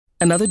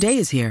Another day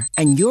is here,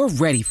 and you're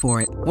ready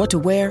for it. What to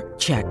wear?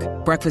 Check.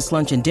 Breakfast,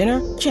 lunch, and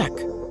dinner? Check.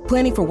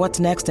 Planning for what's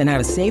next and how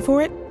to save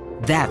for it?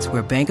 That's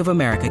where Bank of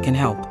America can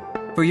help.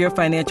 For your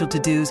financial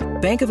to-dos,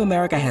 Bank of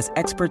America has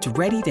experts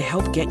ready to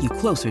help get you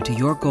closer to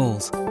your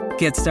goals.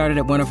 Get started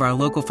at one of our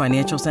local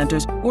financial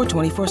centers or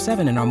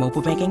 24/7 in our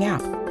mobile banking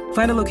app.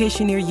 Find a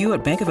location near you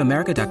at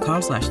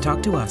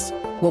bankofamerica.com/talktous.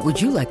 What would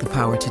you like the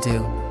power to do?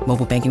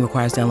 Mobile banking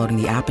requires downloading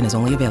the app and is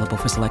only available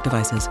for select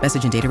devices.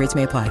 Message and data rates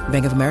may apply.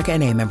 Bank of America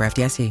N.A., member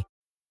FDIC.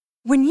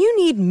 When you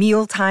need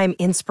mealtime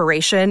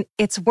inspiration,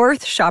 it's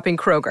worth shopping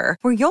Kroger,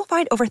 where you'll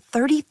find over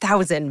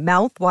 30,000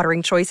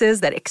 mouth-watering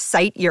choices that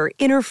excite your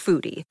inner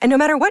foodie. And no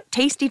matter what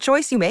tasty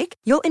choice you make,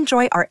 you'll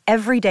enjoy our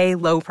everyday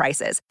low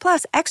prices,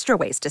 plus extra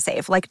ways to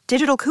save, like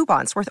digital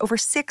coupons worth over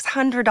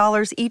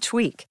 $600 each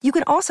week. You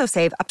can also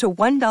save up to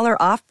 $1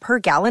 off per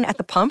gallon at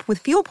the pump with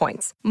fuel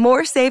points.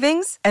 More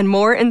savings and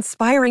more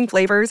inspiring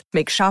flavors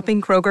make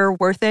shopping Kroger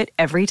worth it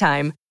every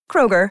time.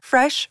 Kroger,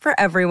 fresh for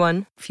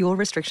everyone. Fuel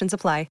restrictions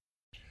apply.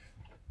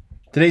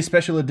 Today's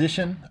special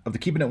edition of the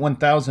Keeping It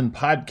 1000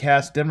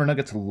 podcast, Denver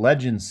Nuggets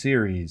Legend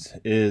Series,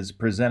 is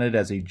presented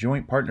as a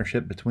joint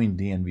partnership between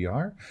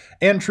DNVR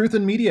and Truth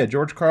in Media,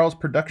 George Karl's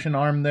production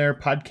arm there,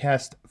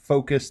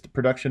 podcast-focused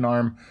production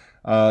arm.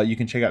 You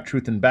can check out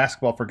Truth in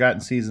Basketball, Forgotten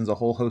Seasons, a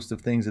whole host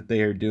of things that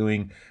they are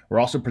doing.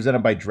 We're also presented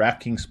by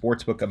DraftKings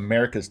Sportsbook,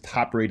 America's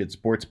top-rated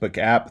sportsbook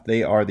app.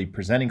 They are the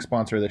presenting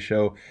sponsor of the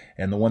show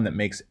and the one that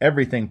makes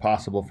everything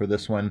possible for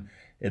this one.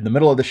 In the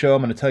middle of the show,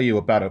 I'm going to tell you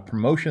about a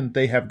promotion that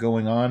they have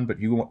going on, but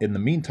you, in the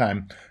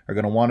meantime, are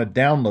going to want to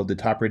download the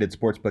top-rated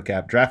sportsbook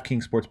app,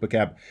 DraftKings Sportsbook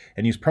app,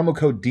 and use promo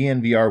code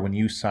DNVR when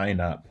you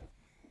sign up.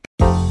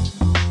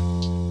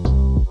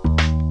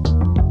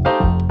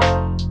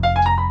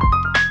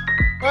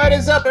 What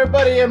is up,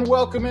 everybody, and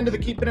welcome into the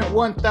Keeping It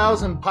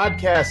 1000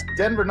 podcast,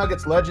 Denver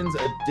Nuggets Legends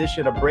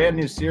Edition, a brand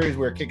new series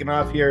we're kicking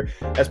off here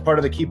as part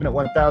of the Keeping It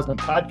 1000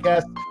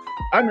 podcast.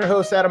 I'm your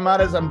host, Adam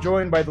Matas. I'm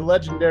joined by the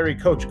legendary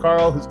Coach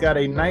Karl, who's got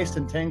a nice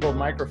and tangled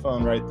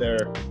microphone right there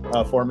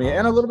for me,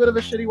 and a little bit of a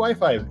shitty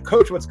Wi-Fi.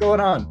 Coach, what's going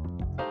on?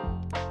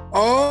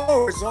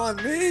 Oh, it's on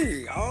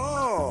me.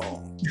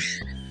 Oh.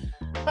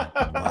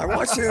 I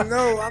want you to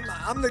know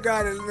I'm the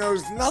guy that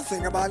knows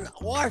nothing about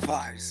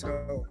Wi-Fi,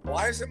 so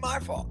why is it my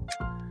fault?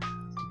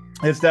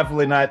 It's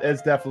definitely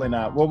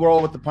not. We'll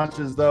roll with the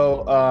punches,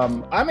 though.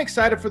 I'm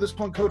excited for this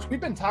one, Coach.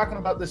 We've been talking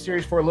about this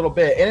series for a little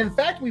bit, and in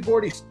fact, we've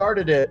already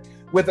started it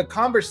with a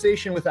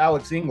conversation with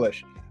Alex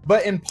English.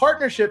 But in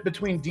partnership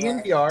between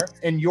DNVR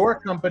and your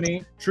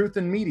company, Truth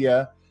in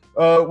Media,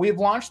 we've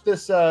launched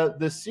this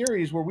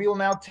series where we will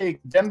now take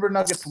Denver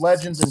Nuggets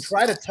legends and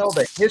try to tell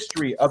the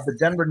history of the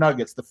Denver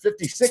Nuggets, the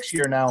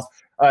 56-year now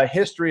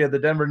history of the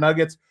Denver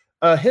Nuggets,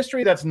 a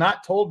history that's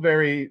not told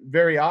very,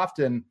 very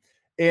often.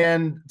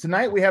 And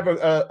tonight we have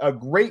a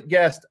great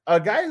guest, a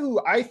guy who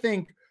I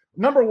think,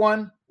 number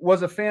one,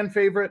 was a fan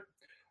favorite.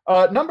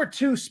 Number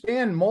two,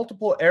 spanned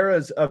multiple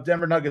eras of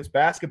Denver Nuggets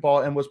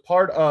basketball and was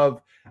part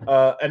of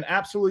an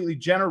absolutely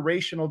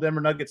generational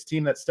Denver Nuggets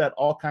team that set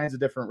all kinds of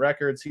different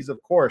records. He's,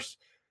 of course,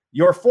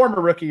 your former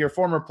rookie, your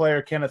former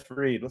player, Kenneth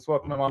Faried. Let's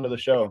welcome him onto the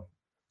show.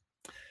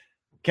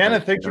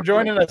 Kenneth, thanks for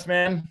joining us,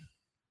 man.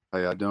 How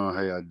y'all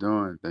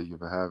doing? Thank you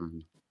for having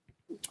me.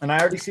 And I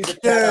already see the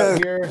chat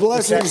out here.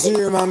 Blessings to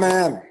you, my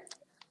man.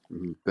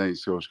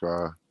 Thanks, Coach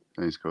Karl.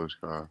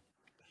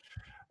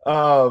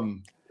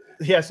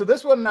 Yeah, so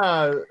this one,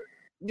 I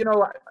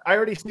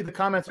already see the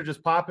comments are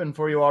just popping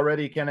for you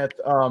already, Kenneth.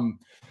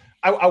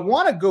 I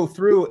want to go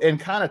through and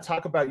kind of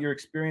talk about your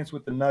experience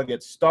with the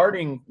Nuggets,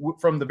 starting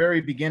from the very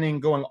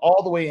beginning, going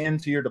all the way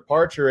into your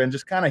departure, and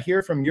just kind of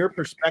hear from your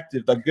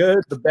perspective, the good,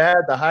 the bad,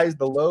 the highs,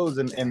 the lows,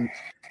 and kind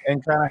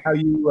of how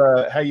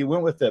you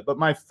went with it. But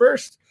my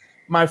first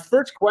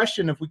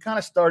question, if we kind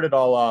of start it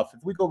all off, if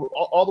we go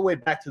all the way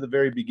back to the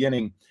very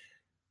beginning,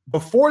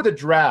 before the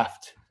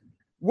draft,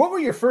 what were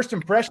your first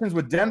impressions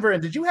with Denver?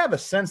 And did you have a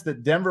sense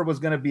that Denver was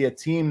going to be a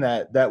team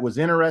that was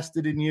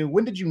interested in you?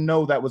 When did you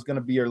know that was going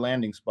to be your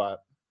landing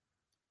spot?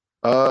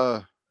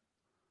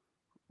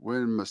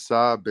 When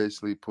Masai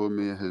basically pulled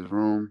me in his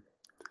room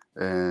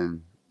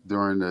and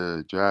during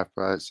the draft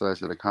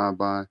process at the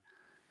combine,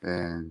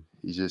 and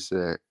he just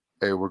said,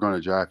 "Hey, we're going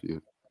to draft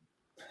you.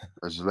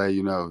 I'll just let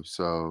you know.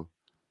 So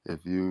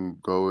if you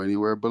go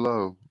anywhere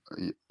below,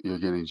 you're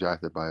getting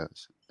drafted by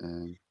us."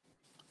 And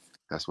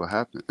that's what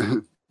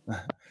happened.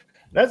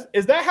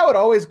 Is that how it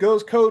always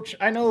goes, Coach?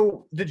 When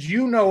did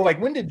you know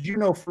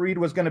Faried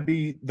was going to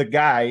be the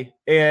guy,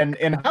 and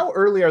how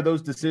early are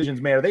those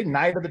decisions made? Are they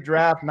night of the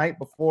draft, night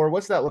before?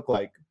 What's that look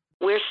like?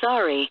 We're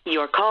sorry,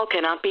 your call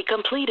cannot be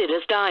completed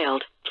as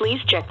dialed.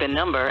 Please check the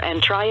number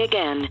and try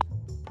again.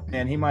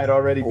 And he might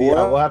already be.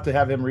 We'll have to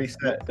have him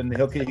reset, and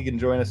he can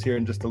join us here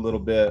in just a little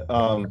bit.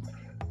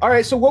 All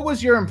right. So, what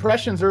was your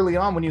impressions early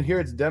on when you hear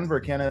it's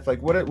Denver, Kenneth?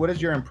 Like, what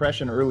is your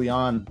impression early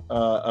on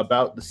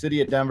about the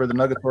city of Denver, the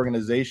Nuggets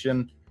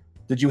organization?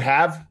 Did you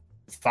have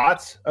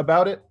thoughts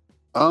about it?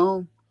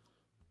 I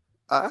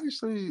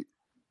actually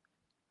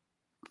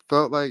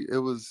felt like it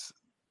was,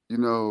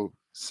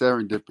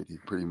 serendipity,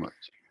 pretty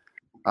much.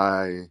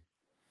 I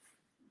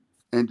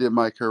ended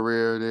my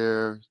career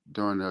there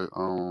during the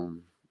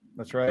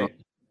That's right.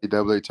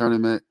 NCAA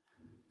tournament.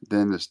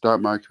 Then to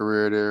start my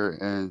career there,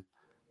 and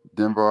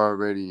Denver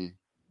already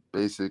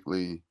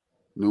basically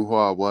knew who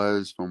I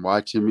was from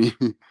watching me.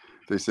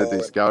 They said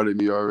they scouted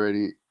me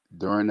already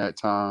during that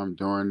time,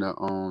 during the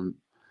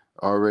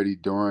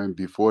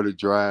before the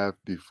draft,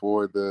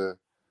 before the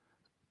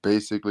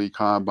basically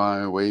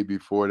combine, way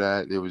before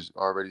that. They was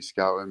already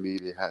scouting me.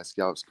 They had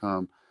scouts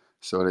come,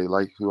 so they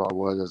liked who I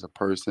was as a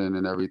person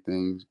and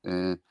everything,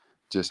 and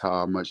just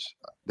how much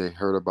they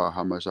heard about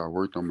how much I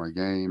worked on my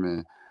game,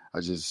 and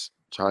I just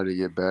try to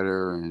get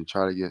better and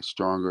try to get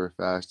stronger,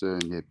 faster,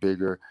 and get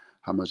bigger.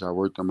 How much I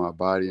worked on my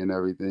body and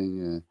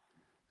everything,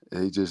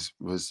 and he just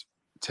was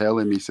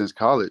telling me since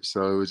college.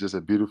 So it was just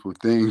a beautiful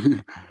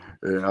thing,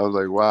 and I was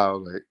like, wow,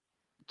 like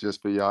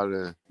just for y'all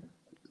to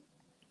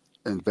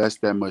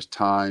invest that much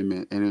time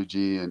and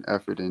energy and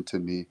effort into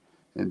me,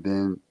 and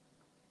then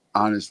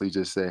honestly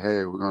just say,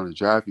 hey, we're going to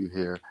draft you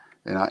here.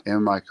 And I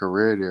end my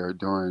career there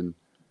during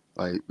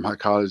like my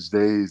college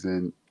days,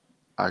 and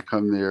I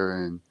come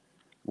there and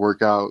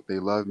work out. They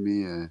love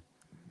me, and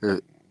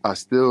I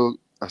still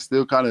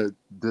kind of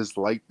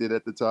disliked it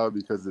at the time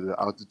because of the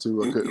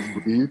altitude. I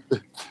couldn't breathe,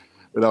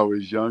 but I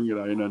was young and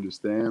I didn't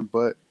understand.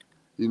 But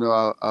you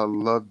know, I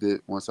loved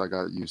it once I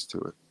got used to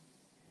it.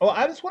 Well,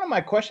 that's one of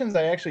my questions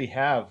I actually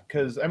have,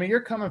 because I mean,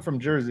 you're coming from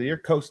Jersey, you're a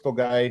coastal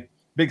guy,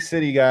 big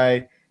city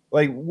guy.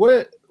 Like,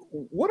 what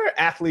are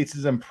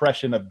athletes'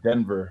 impression of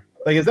Denver?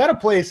 Like, is that a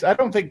place? I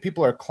don't think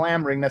people are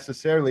clamoring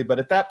necessarily, but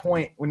at that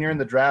point, when you're in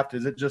the draft,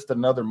 is it just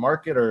another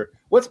market, or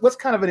what's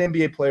kind of an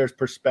NBA player's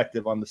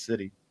perspective on the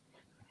city?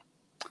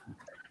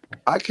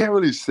 I can't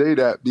really say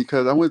that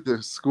because I went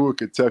to school in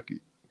Kentucky.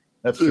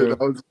 That's true.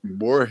 I was in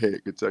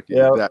Moorhead, Kentucky.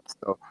 Yeah.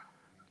 So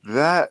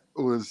that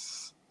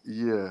was,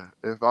 yeah.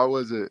 If I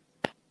wasn't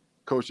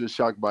coach was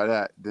shocked by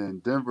that, then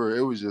Denver,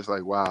 it was just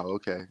like, wow,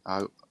 okay,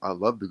 I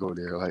love to go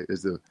there. Like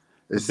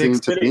it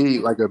seemed to me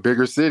like a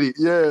bigger city.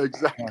 Yeah,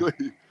 exactly.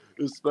 Yeah.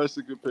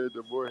 Especially compared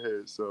to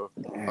Moorhead. So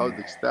I was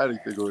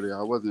ecstatic to go there.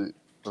 I wasn't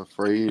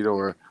afraid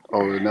or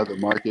another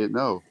market.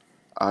 No.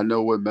 I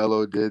know what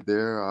Melo did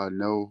there. I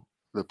know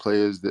the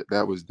players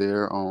that was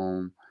there.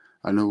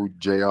 I know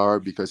JR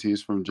because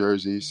he's from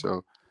Jersey,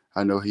 so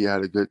I know he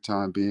had a good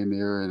time being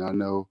there, and I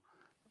know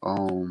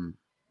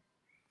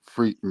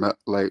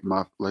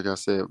like I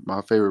said,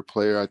 my favorite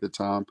player at the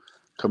time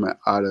coming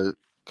out of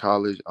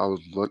college, I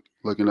was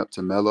looking up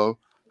to Melo,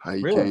 how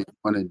he came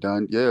one and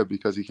done. Yeah,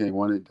 because he came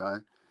one and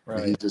done. Right.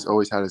 And he just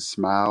always had a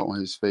smile on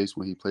his face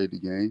when he played the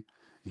game.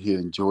 He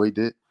enjoyed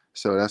it.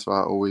 So that's what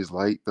I always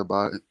liked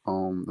about it,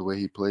 the way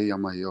he played.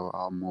 I'm like, yo,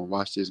 I'm going to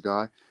watch this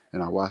guy.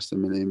 And I watched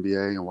him in the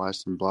NBA and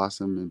watched him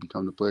blossom and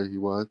become the player he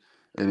was.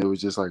 And it was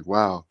just like,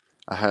 wow,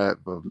 I had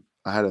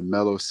a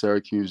Melo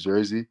Syracuse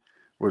jersey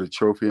with a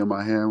trophy in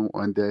my hand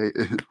one day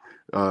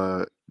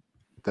that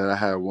I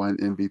had won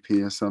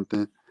MVP or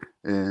something.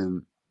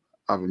 And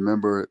I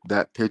remember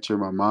that picture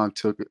my mom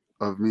took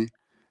of me.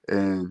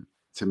 And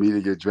to me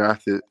to get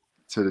drafted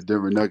to the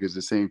Denver Nuggets,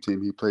 the same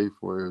team he played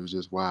for, it was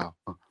just wow.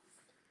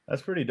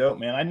 That's pretty dope,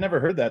 man. I never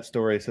heard that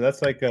story. So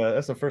that's like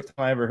that's the first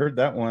time I ever heard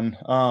that one.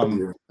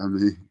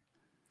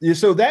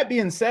 So that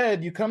being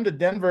said, you come to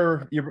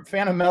Denver, you're a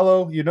fan of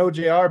Melo, you know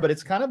JR, but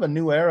it's kind of a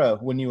new era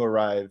when you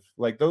arrive.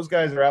 Like those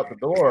guys are out the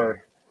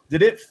door.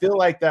 Did it feel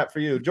like that for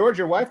you? George,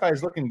 your Wi-Fi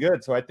is looking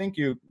good, so I think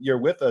you're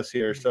with us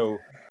here. So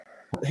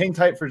hang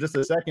tight for just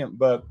a second.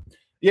 But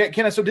yeah,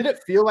 Kenneth, so did it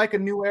feel like a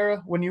new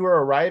era when you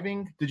were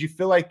arriving? Did you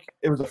feel like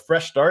it was a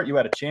fresh start? You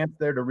had a chance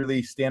there to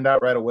really stand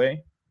out right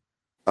away?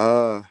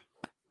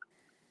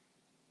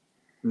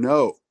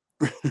 No.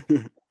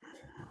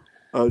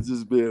 I was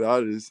just being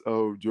honest.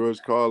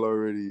 George Karl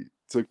already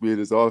took me in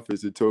his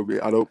office and told me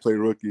I don't play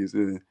rookies.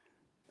 And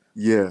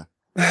yeah.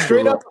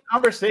 Straight up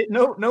conversation,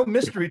 no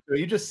mystery to it.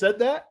 You just said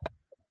that?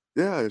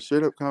 Yeah,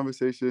 straight up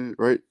conversation,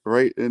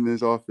 right in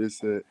his office.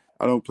 Said,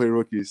 I don't play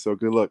rookies, so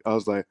good luck. I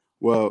was like,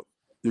 well,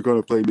 you're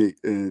going to play me,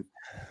 and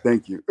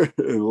thank you,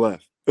 and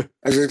left.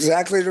 That's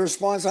exactly the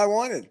response I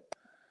wanted.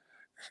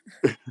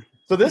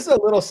 So this is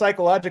a little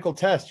psychological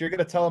test. You're going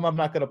to tell him I'm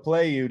not going to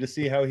play you to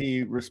see how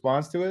he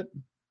responds to it?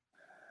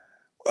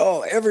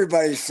 Well,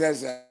 everybody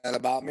says that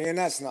about me, and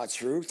that's not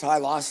true. Ty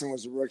Lawson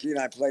was a rookie, and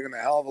I played him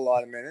a hell of a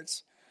lot of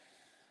minutes.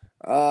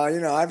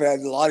 I've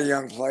had a lot of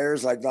young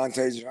players like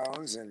Dante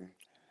Jones, and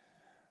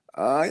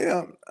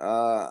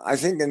I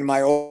think in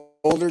my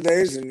older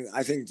days, and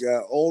I think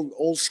the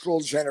old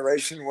school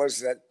generation was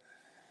that,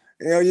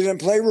 you didn't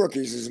play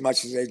rookies as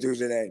much as they do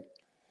today,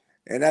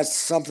 and that's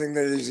something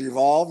that has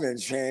evolved and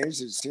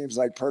changed. It seems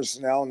like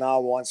personnel now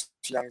wants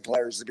young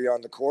players to be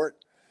on the court,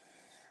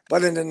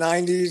 but in the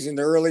 '90s and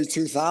the early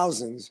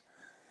 2000s,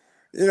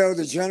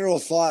 the general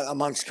thought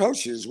amongst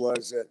coaches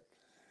was that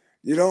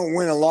you don't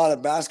win a lot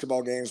of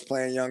basketball games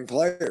playing young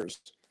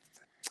players.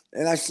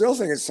 And I still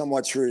think it's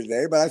somewhat true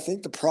today, but I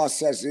think the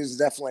process is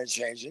definitely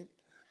changing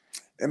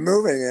and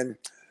moving.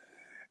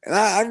 And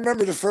I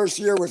remember the first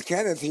year with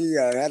Kenneth, he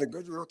had a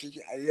good rookie.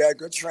 He had a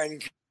good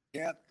training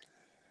camp.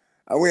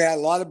 We had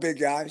a lot of big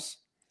guys.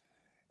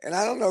 And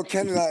I don't know,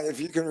 Ken, if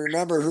you can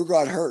remember who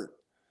got hurt.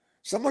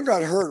 Someone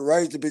got hurt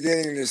right at the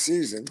beginning of the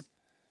season,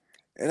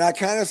 and I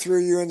kind of threw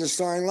you in the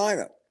starting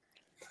lineup.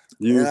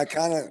 And I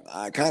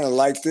kind of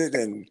liked it.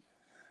 And,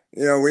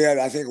 you know, we had,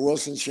 I think,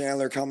 Wilson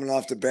Chandler coming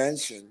off the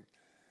bench, and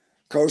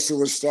Costa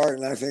was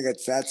starting. I think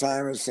at that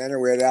time in center,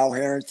 we had Al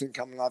Harrington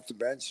coming off the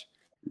bench.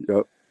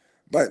 Yep.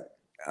 But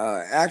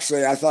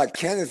actually, I thought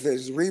Kenneth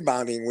is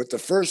rebounding with the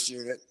first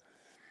unit.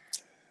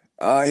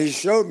 He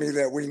showed me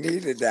that we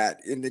needed that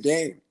in the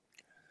game.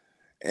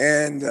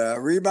 And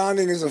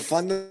rebounding is a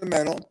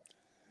fundamental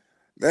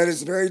that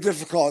is very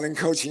difficult in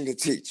coaching to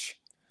teach.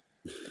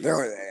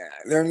 There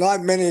are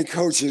not many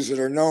coaches that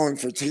are known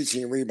for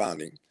teaching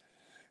rebounding.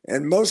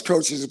 And most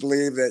coaches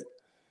believe that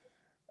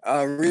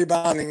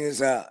rebounding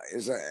is a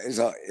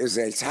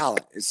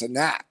talent. It's a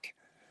knack.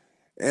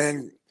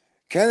 And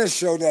Kenneth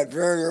showed that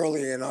very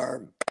early in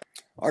our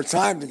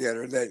time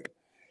together, that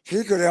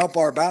he could help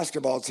our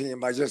basketball team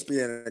by just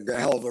being a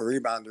hell of a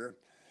rebounder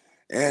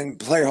and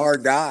play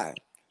hard guy.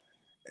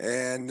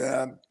 And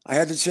I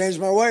had to change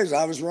my ways.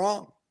 I was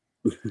wrong.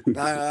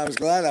 I was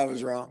glad I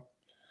was wrong.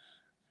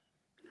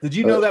 Did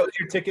you know that was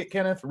your ticket,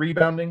 Kenneth?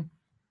 Rebounding?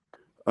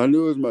 I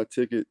knew it was my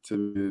ticket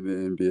to the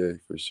NBA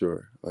for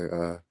sure. Like,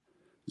 I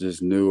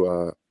just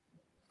knew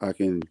I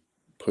can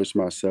push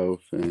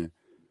myself and,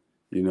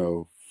 you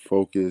know,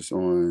 focus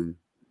on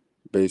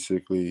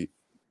basically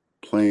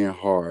playing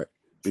hard,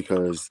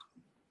 because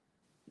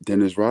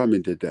Dennis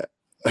Rodman did that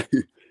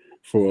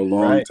for a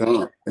long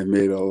time and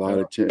made a lot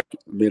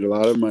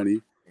of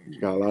money,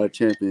 got a lot of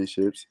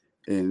championships,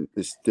 and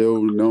is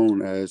still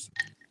known as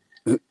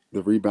the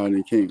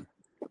rebounding king.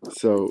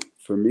 So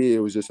for me, it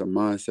was just a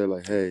mindset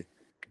like, hey,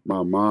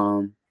 my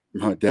mom,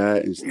 my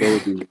dad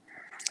instilled in me,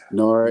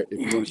 all right, if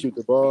you want to shoot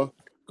the ball,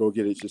 go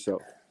get it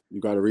yourself.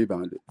 You got to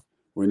rebound it.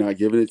 We're not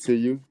giving it to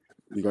you.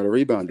 You got to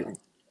rebound it.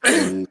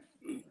 And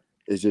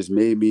it just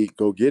made me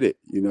go get it.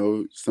 You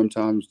know,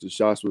 sometimes the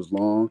shots was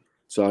long,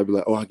 so I'd be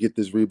like, oh, I'll get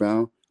this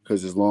rebound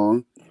because it's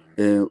long.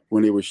 And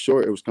when it was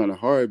short, it was kind of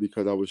hard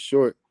because I was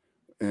short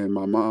and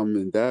my mom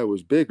and dad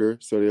was bigger,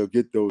 so they'll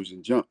get those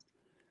and jump.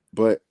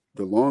 But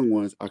the long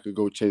ones I could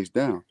go chase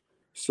down.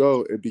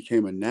 So it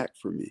became a knack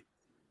for me.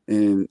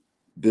 And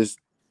this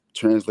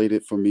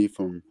translated for me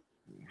from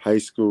high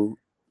school,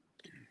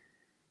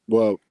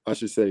 well, I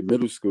should say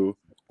middle school,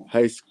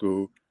 high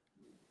school,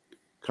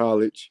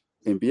 college,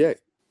 NBA.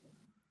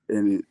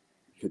 And it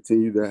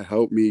continued to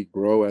help me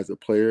grow as a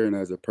player and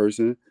as a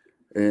person.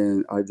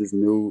 And I just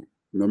knew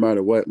no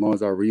matter what, as long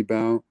as I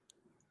rebound,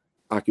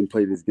 I can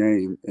play this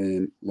game.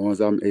 And as long as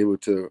I'm able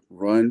to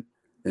run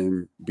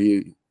and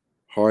be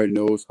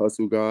hard-nosed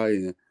hustle guy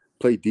and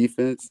play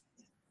defense,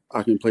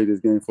 I can play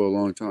this game for a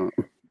long time.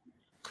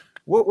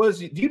 What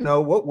was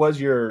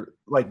your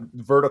like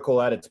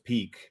vertical at its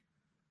peak?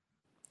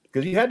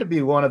 Because you had to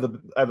be one of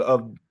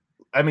the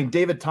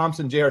David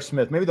Thompson, J.R.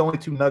 Smith, maybe the only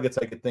two Nuggets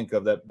I could think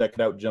of that could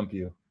outjump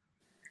you.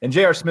 And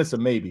J.R. Smith's a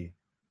maybe.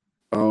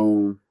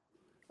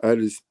 At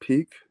his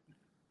peak,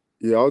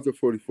 yeah, I was at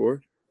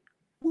 44.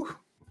 Whew.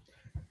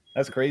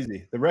 That's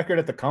crazy. The record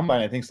at the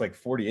combine, I think, is like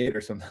 48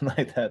 or something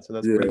like that. So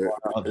that's pretty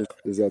wild.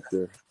 It's up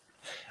there.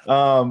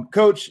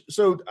 Coach,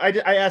 so I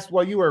asked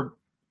while you were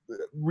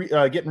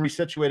getting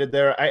resituated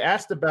there, I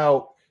asked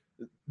about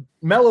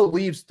Melo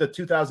leaves the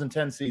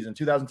 2010 season,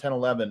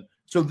 2010-11.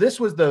 So this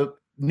was the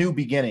new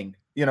beginning.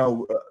 You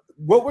know,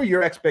 what were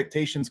your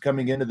expectations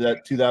coming into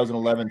that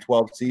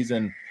 2011-12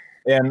 season,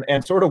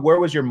 and sort of where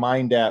was your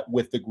mind at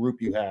with the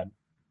group you had?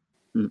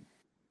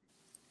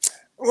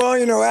 Well,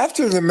 you know,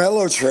 after the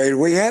Melo trade,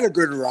 we had a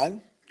good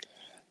run.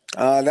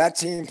 That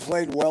team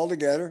played well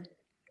together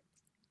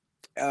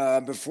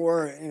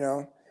before, you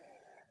know,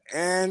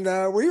 and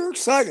we were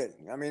excited.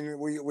 I mean,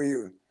 we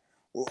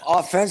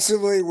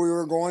offensively, we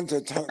were going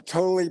to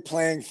totally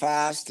playing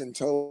fast and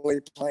totally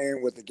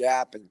playing with the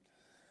gap and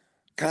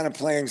kind of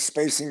playing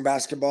spacing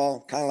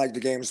basketball, kind of like the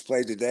game's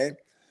played today.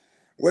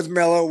 With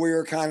Melo, we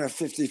were kind of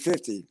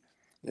 50-50.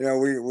 You know,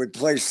 we would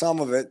play some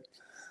of it,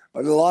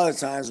 but a lot of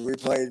times we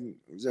played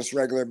just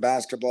regular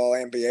basketball,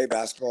 NBA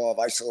basketball of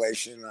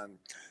isolation and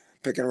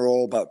pick and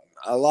roll, but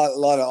a lot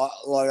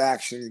of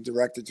action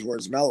directed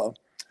towards Melo.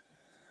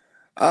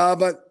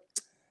 But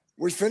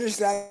we finished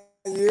that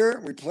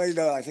year. We played,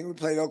 I think we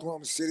played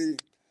Oklahoma City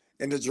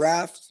in the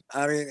draft.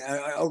 I mean,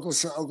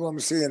 Oklahoma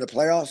City in the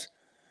playoffs.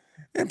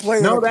 And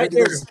played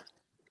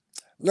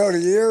the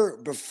year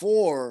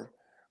before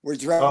we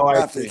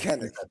drafted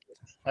Kenneth.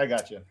 I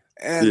got you.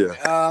 And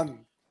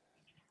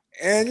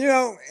and you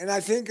know, and I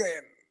think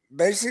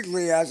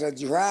basically as a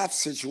draft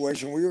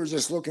situation, we were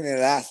just looking at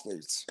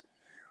athletes.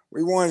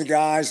 We wanted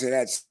guys that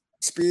had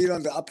speed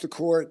up the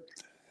court.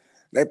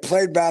 They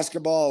played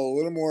basketball a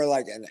little more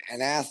like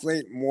an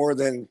athlete, more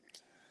than,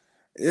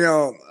 you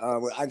know,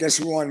 I guess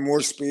we wanted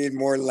more speed,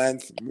 more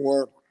length,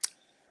 more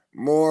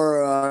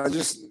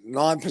just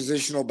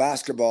non-positional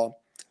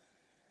basketball.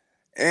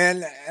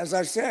 And as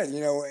I said, you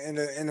know, in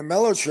the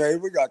Melo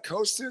trade, we got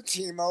Costa,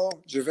 Timo,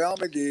 JaVale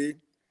McGee.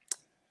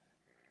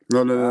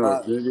 No.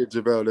 Didn't get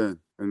JaVale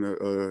in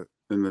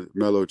the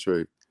Melo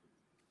trade.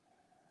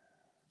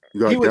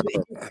 You got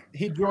Gallo.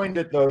 He joined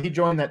it though. He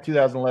joined that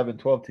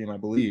 2011-12 team, I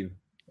believe.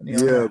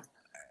 Yeah,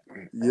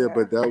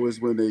 but that was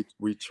when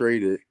we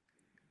traded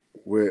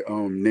with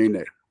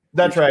Nene.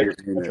 That's right.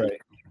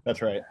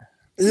 That's right.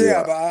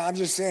 Yeah, but I'm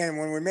just saying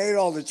when we made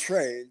all the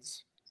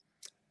trades,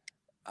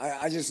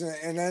 I just,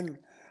 and then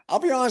I'll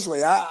be honest with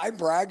you, I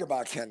brag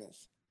about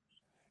Kenneth.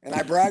 And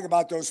I brag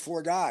about those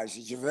four guys,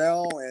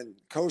 JaVale and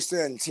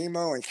Costa and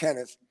Timo and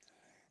Kenneth.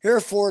 Here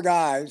are four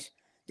guys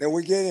that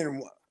we get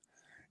in,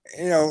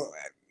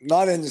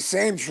 not in the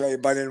same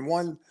trade, but in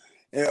one,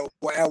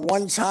 at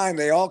one time,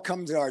 they all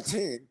come to our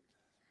team.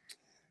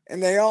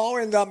 And they all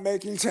end up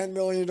making $10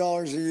 million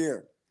a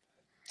year.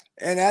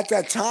 And at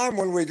that time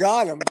when we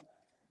got them,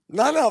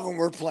 none of them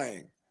were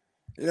playing.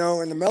 In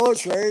the Melo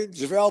trade,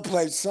 JaVale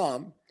played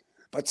some,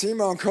 but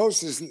Timo and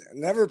Costa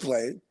never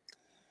played.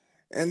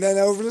 And then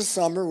over the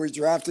summer, we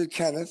drafted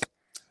Kenneth.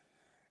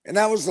 And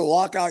that was the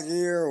lockout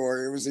year,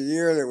 or it was a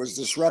year that was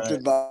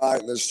disrupted by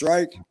the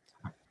strike.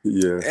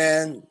 Yeah.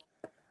 And,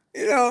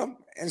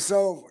 and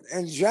so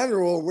in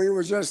general, we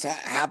were just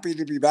happy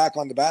to be back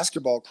on the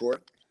basketball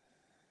court.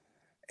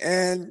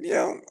 And,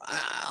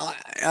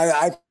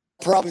 I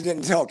probably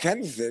didn't tell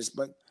Kenneth this,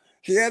 but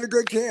he had a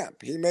good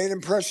camp. He made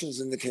impressions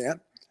in the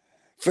camp.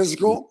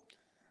 Physical.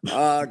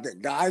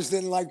 Guys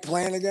didn't like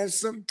playing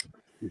against him.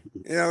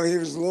 He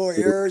was a little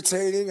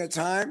irritating at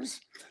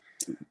times.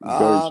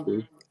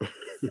 And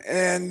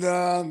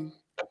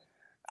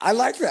I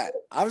like that.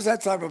 I was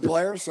that type of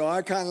player, so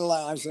I kind of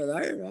I said,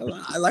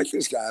 I like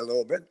this guy a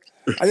little bit.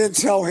 I didn't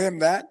tell him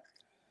that.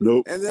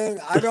 Nope. And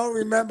then I don't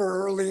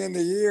remember early in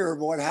the year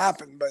what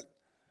happened, but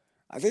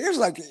I think it was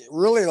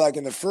really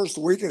in the first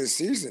week of the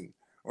season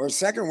or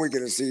second week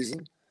of the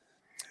season.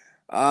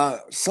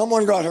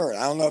 Someone got hurt.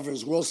 I don't know if it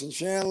was Wilson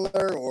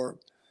Chandler or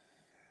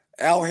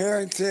Al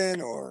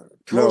Harrington or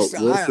Costa.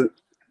 No, Wilson,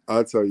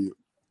 I'll tell you,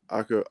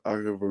 I could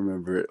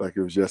remember it like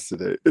it was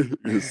yesterday. It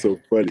was so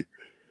funny.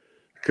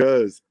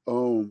 Because,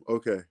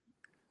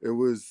 it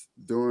was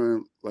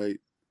during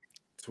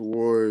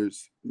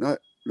towards not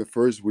the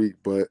first week,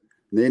 but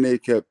Nene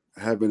kept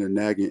having a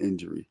nagging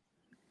injury.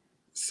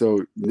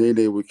 So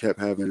Nene kept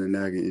having a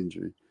nagging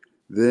injury.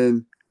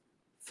 Then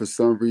for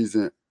some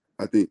reason,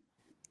 I think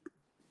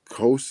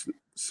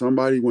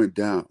somebody went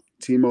down.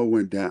 Timo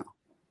went down.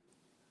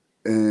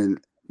 And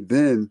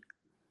then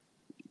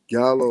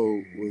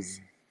Gallo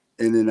was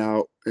in and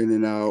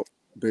out,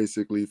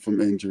 basically from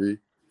injury.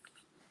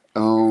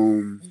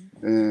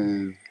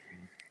 And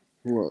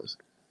who else?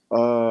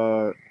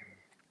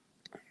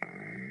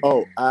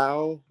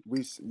 Al.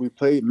 We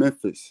played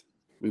Memphis.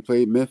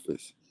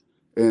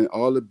 And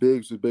all the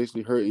bigs was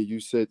basically hurt. And you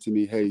said to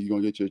me, "Hey, you're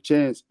gonna get your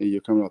chance, and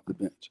you're coming off the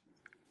bench."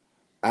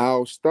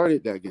 Al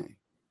started that game,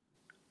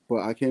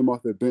 but I came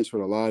off the bench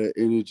with a lot of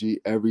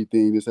energy,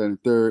 everything, this, that,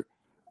 and third.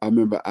 I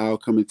remember Al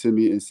coming to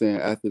me and saying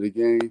after the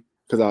game,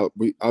 because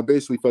I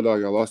basically felt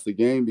like I lost the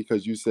game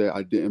because you said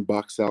I didn't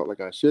box out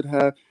like I should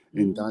have,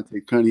 and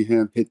Dante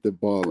Cunningham hit the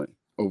ball in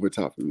over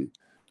top of me.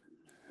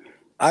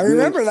 I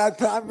remember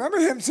that. I remember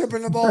him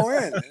tipping the ball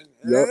in. Yep.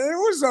 It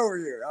was over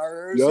here.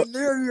 It was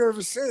near your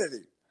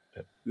vicinity.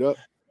 Yep.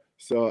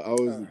 So I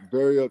was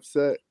very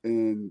upset,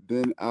 and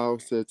then Al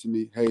said to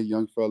me, "Hey,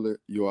 young fella,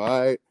 you all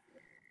right?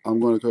 I'm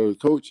going to go to the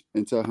coach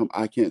and tell him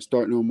I can't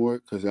start no more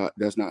because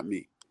that's not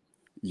me.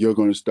 You're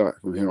going to start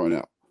from here on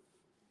out."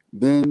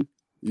 Then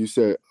you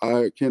said,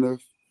 "All right,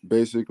 Kenneth,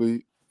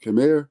 basically, come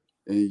here."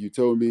 And you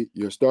told me,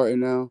 "You're starting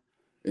now."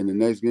 In the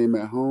next game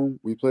at home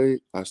we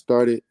played, I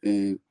started,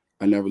 and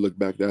I never looked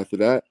back after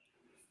that.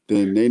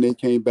 Then Nene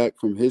came back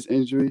from his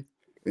injury,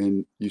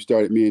 and you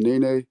started me and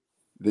Nene.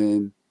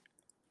 Then,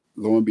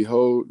 lo and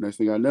behold, next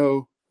thing I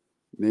know,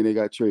 Nene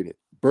got traded.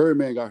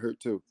 Birdman got hurt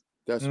too.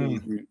 That's when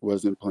he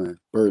wasn't playing.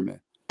 Birdman.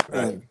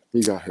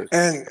 He got hurt.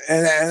 And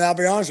I'll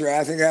be honest with you,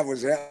 I think that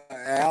was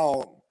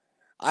Al.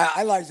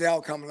 I liked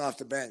Al coming off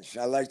the bench.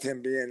 I liked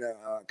him being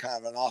a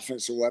kind of an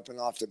offensive weapon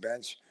off the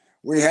bench.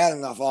 We had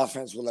enough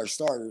offense with our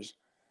starters,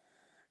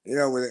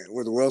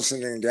 with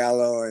Wilson and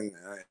Gallo and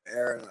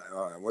Aaron.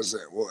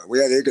 We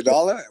had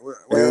Iguodala?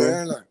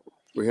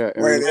 We had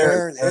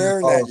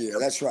Aaron that year.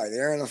 That's right.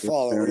 Aaron the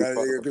following. We had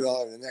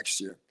Iguodala the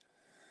next year.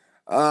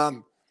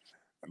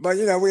 But,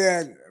 we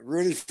had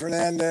Rudy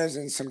Fernandez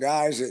and some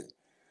guys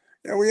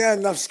that, we had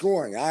enough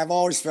scoring. I've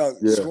always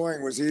felt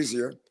scoring was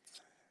easier.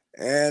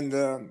 And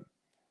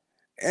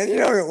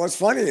what's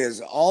funny is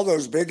all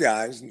those big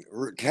guys,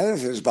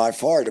 Kenneth is by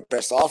far the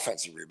best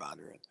offensive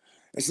rebounder.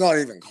 It's not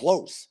even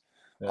close.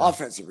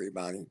 Offensive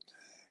rebounding.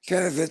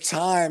 Kenneth at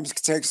times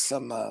takes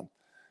some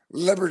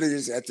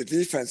liberties at the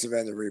defensive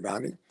end of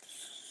rebounding.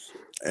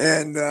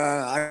 And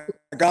I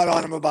got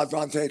on him about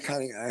Dante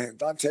Cunningham.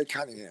 Dante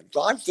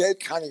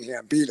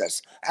Cunningham beat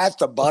us at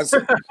the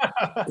buzzer.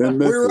 We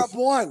were up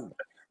one.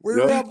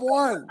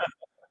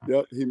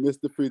 Yep, he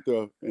missed the free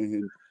throw and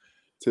he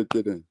tipped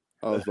it in.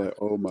 I was like,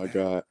 oh my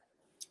God.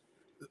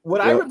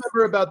 What I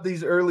remember about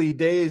these early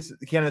days,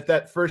 Kenneth,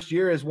 that first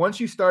year is once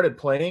you started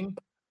playing,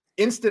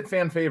 instant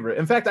fan favorite.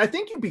 In fact, I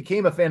think you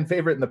became a fan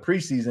favorite in the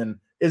preseason.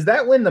 Is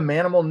that when the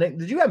Manimal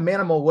did you have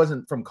Manimal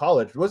wasn't from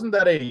college? Wasn't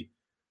that a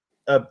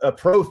a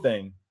pro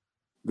thing.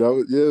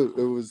 It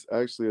was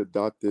actually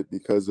adopted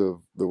because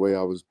of the way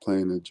I was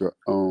playing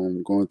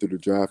going through the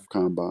draft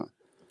combine.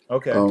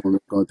 Okay.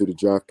 Going through the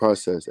draft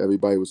process.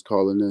 Everybody was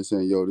calling in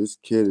saying, yo, this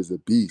kid is a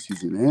beast.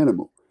 He's an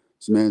animal.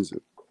 This man's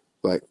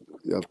like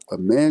a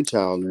man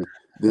child. And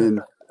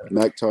then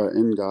Maktar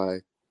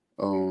N'Guy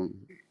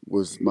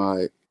was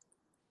my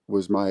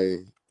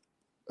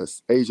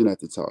agent at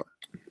the time.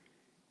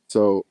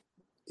 So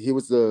he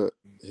was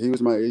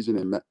my agent,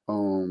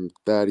 and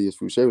Thaddeus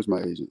Fouché was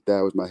my agent.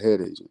 That was my head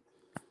agent.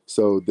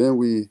 So then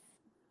we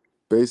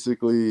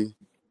basically,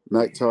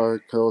 Maktar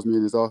calls me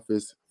in his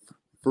office,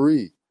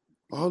 Fareed,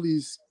 all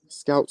these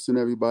scouts and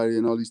everybody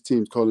and all these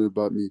teams calling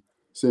about me,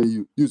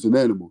 saying you's an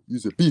animal,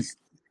 you's a beast.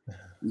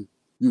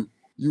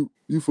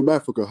 You from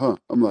Africa, huh?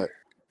 I'm like,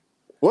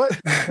 what?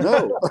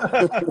 No.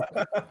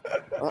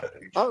 I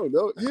don't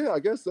know. Yeah, I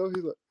guess so.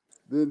 He's like,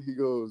 then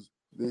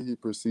he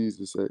proceeds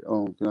to say,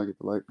 can I get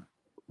the light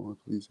on,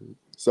 please?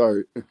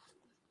 Sorry.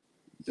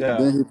 Yeah.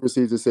 Then he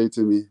proceeds to say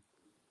to me,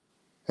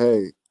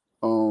 hey,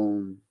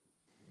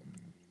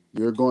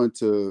 you're going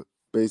to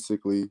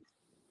basically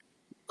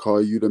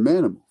call you the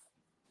Manimal.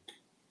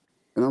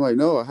 And I'm like,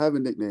 no, I have a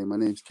nickname. My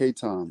name's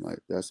K-Tom. Like,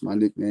 that's my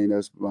nickname.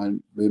 That's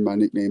been my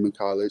nickname in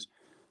college.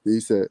 And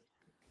he said,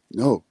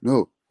 no,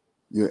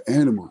 you're an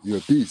animal. You're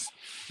a beast.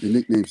 Your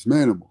nickname's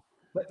Manimal.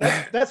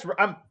 That's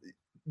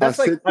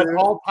like an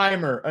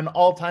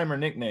all-timer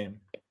nickname.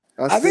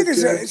 I think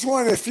it's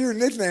one of the few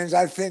nicknames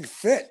I think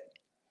fit.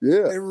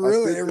 Yeah. It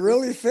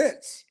really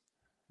fits.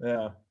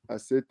 Yeah. I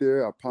sit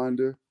there, I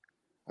ponder.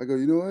 I go,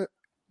 you know what?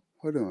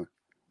 Hold on.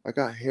 I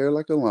got hair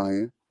like a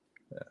lion.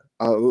 Yeah.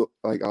 I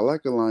like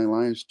a lion.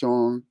 Lion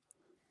strong,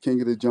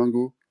 king of the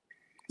jungle.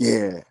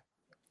 Yeah.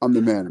 I'm the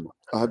Manimal.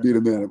 I'll be the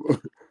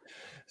Manimal.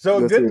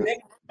 So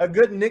a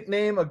good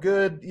nickname, a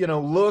good,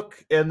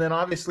 look, and then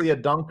obviously a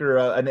dunker,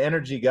 an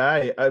energy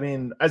guy. I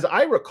mean, as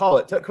I recall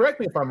it, correct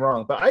me if I'm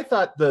wrong, but I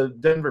thought the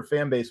Denver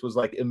fan base was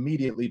like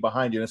immediately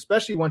behind you, and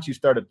especially once you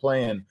started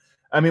playing.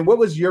 I mean, what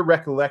was your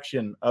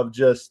recollection of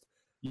just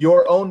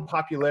your own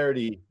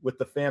popularity with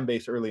the fan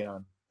base early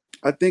on?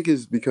 I think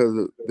it's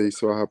because they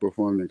saw how I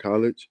performed in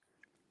college,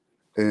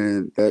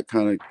 and that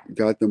kind of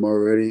got them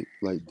already.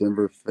 Like,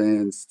 Denver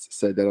fans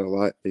said that a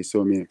lot. They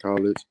saw me in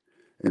college,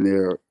 and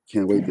they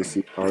can't wait to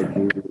see how I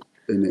do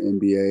in the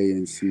NBA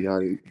and see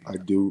how I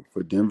do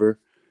for Denver.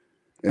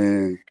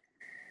 And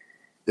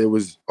it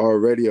was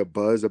already a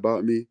buzz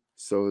about me,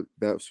 so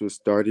that's what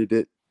started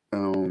it.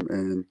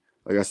 And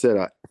like I said,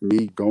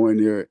 me going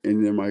there,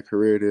 ending my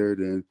career there,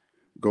 then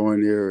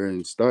going there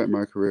and starting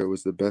my career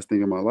was the best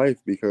thing in my life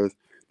because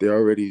they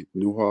already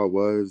knew who I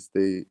was.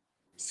 They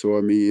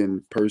saw me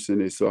in person.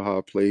 They saw how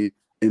I played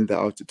in the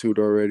altitude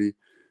already.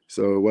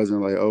 So it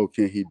wasn't like, oh,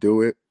 can he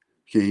do it?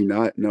 Can he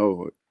not?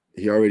 No,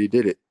 he already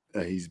did it.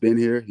 He's been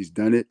here. He's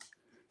done it.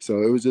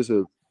 So it was just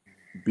a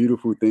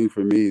beautiful thing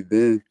for me.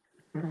 Then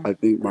I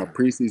think my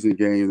preseason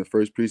game, the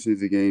first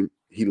preseason game,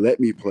 he let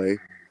me play.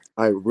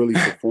 I really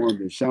performed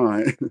and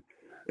shined,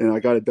 and I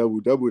got a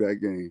double-double that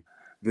game.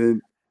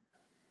 Then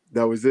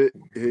that was it.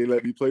 He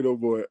let me play no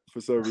more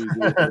for some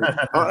reason.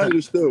 I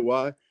understood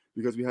why,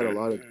 because we had a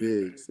lot of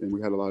bigs and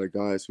we had a lot of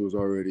guys who was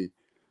already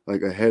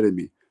like ahead of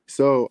me.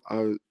 So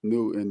I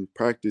knew in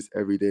practice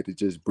every day to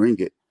just bring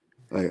it.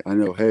 Like, I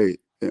know, hey,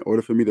 in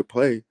order for me to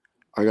play,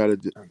 I got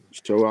to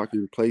show I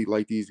can play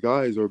like these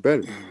guys or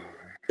better.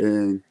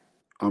 And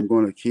I'm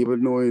going to keep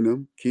annoying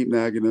them, keep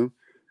nagging them,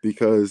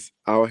 because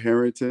Al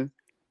Harrington,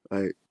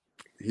 like,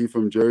 he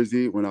from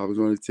Jersey. When I was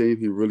on the team,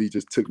 he really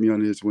just took me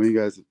under his wing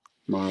as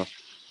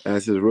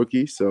his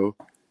rookie. So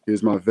he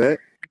was my vet,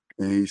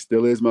 and he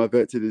still is my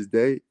vet to this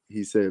day.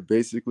 He said,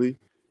 basically,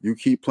 you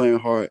keep playing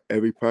hard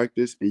every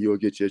practice, and you'll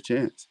get your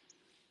chance.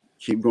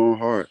 Keep going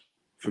hard.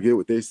 Forget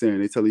what they're saying.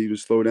 They tell you to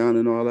slow down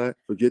and all that.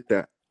 Forget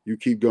that. You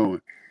keep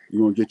going.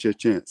 You're going to get your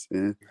chance.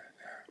 And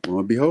lo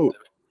and behold.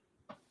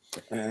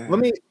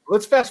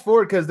 Let's fast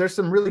forward because there's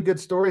some really good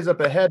stories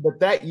up ahead. But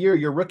that year,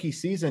 your rookie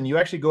season, you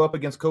actually go up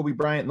against Kobe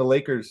Bryant and the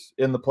Lakers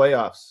in the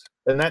playoffs.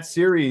 And that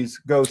series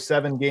goes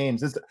 7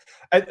 games.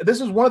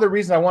 This is one of the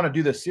reasons I want to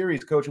do this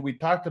series, Coach. We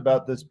talked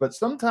about this, but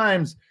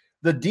sometimes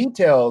the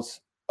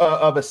details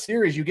of a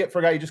series you get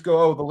forgot. You just go,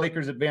 oh, the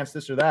Lakers advanced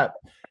this or that.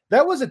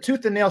 That was a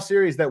tooth and nail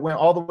series that went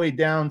all the way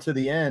down to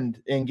the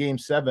end in Game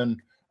 7.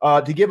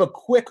 To give a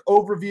quick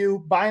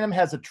overview, Bynum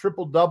has a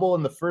triple-double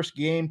in the first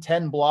game,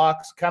 10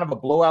 blocks, kind of a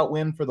blowout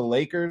win for the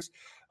Lakers.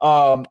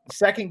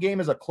 Second game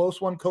is a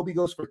close one. Kobe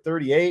goes for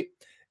 38.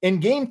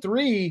 In Game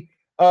 3,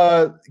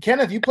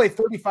 Kenneth, you play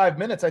 35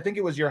 minutes. I think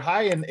it was your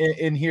high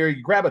in here.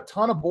 You grab a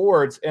ton of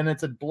boards, and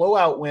it's a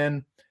blowout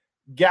win.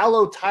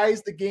 Gallo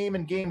ties the game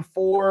in Game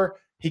 4.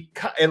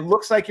 It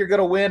looks like you're going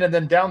to win, and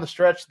then down the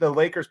stretch, the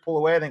Lakers pull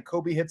away. I think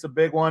Kobe hits a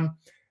big one.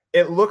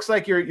 It looks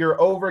like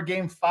you're over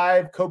Game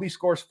 5. Kobe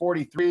scores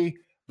 43,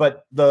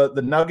 but the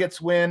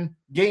Nuggets win.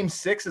 Game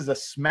 6 is a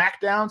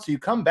smackdown, so you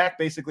come back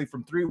basically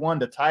from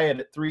 3-1 to tie it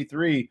at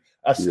 3-3.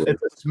 It's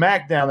a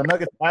smackdown. The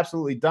Nuggets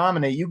absolutely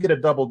dominate. You get a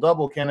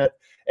double-double, Kenneth.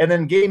 And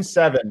then Game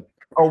 7,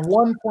 a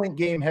 1-point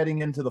game heading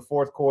into the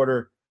fourth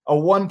quarter. a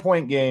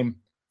 1-point game,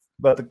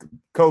 but the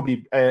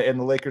Kobe and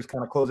the Lakers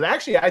kind of closed it.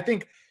 Actually, I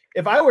think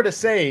if I were to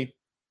say,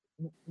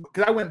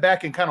 because I went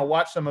back and kind of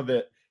watched some of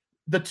it,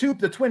 the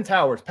Twin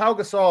Towers, Pau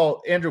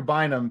Gasol, Andrew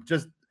Bynum,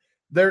 just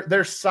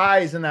their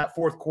size in that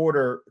fourth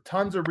quarter,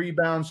 tons of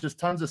rebounds, just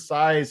tons of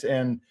size,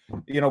 and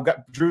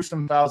drew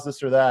some fouls,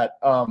 this or that.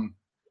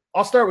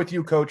 I'll start with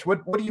you, Coach.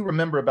 What do you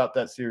remember about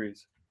that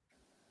series?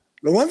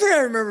 The one thing I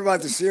remember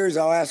about the series,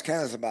 I'll ask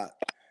Kenneth about.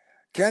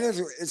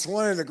 Kenneth, it's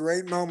one of the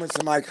great moments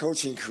in my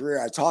coaching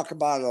career. I talk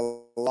about it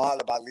a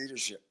lot about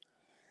leadership.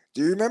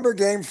 Do you remember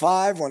Game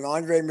 5 when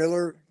Andre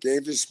Miller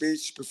gave his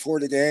speech before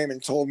the game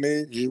and told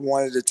me he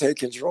wanted to take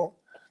control?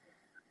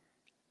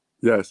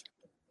 Yes.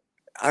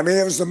 I mean,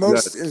 it was the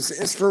most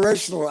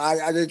inspirational.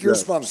 I get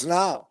goosebumps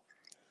now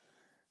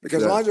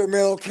because Andre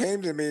Miller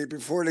came to me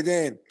before the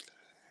game,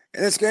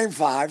 and it's Game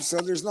 5, so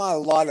there's not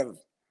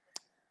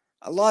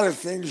a lot of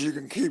things you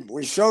can keep.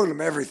 We showed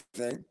him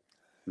everything,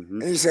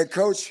 and he said,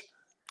 "Coach,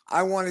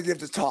 I want to give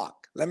the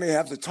talk. Let me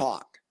have the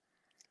talk."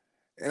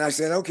 And I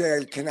said,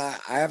 "Okay,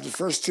 I have the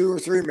first 2 or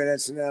 3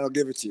 minutes, and then I'll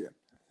give it to you."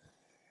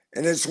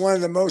 And it's one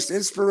of the most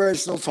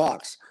inspirational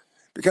talks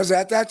because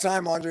at that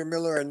time, Andre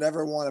Miller had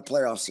never won a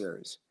playoff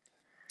series.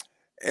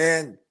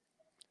 And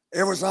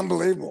it was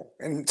unbelievable.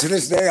 And to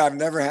this day, I've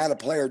never had a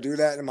player do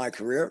that in my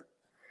career.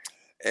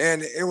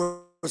 And it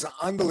was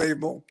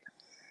unbelievable.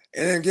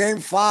 And in Game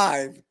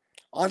 5,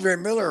 Andre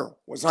Miller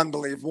was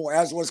unbelievable,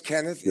 as was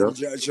Kenneth and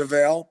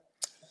JaVale.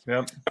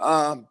 Yep.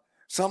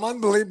 Some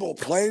unbelievable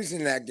plays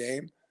in that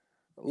game.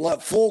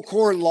 Full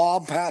court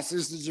lob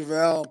passes to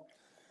JaVale.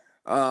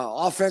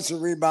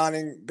 Offensive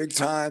rebounding, big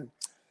time.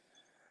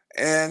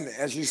 And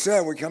as you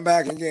said, we come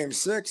back in Game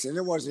 6, and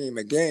it wasn't even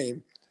a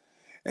game.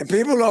 And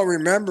people don't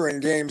remember in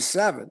Game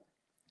 7,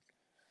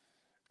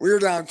 we were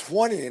down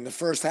 20 in the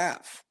first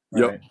half.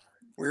 Yep.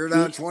 We were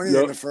down 20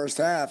 in the first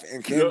half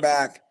and came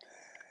back.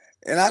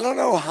 And I don't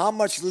know how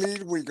much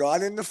lead we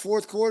got in the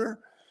fourth quarter,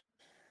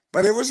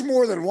 but it was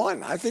more than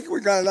one. I think we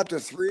got it up to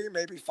 3,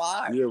 maybe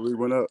 5. Yeah, we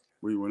went up.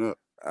 We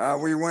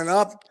went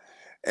up.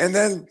 And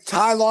then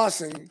Ty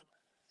Lawson,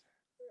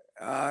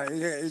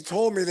 he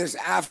told me this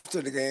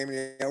after the game.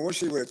 I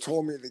wish he would have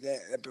told me the game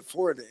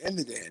before the end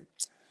of the game.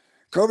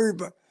 Kobe,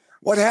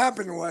 what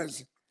happened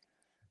was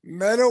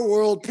Metta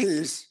World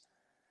Peace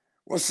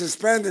was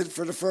suspended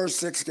for the first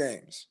 6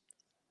 games.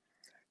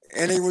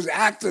 And he was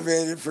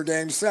activated for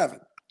Game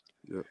 7.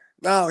 Yep.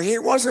 Now, he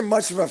wasn't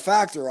much of a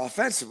factor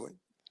offensively.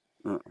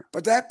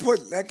 But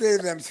that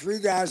gave them 3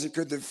 guys that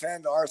could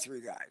defend our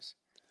 3 guys.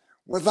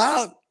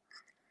 Without,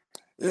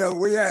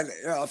 we had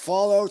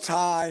Follow,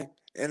 Ty,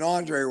 and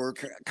Andre were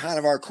kind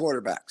of our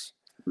quarterbacks.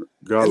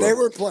 Gallo. And they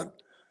were playing.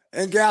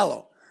 And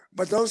Gallo.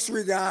 But those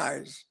 3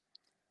 guys,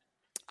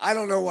 I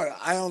don't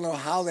know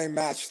how they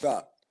matched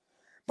up.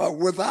 But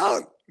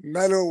without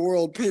Metta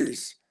World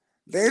Peace,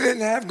 they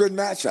didn't have good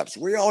matchups.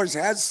 We always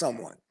had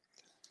someone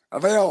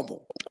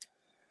available.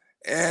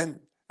 And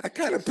that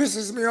kind of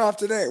pisses me off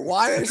today.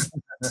 Why they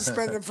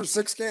suspend him for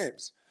 6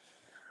 games?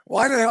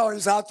 Why the hell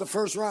he's out the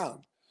first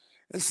round?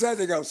 Instead,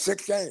 they go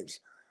 6 games.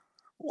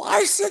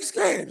 Why 6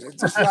 games? It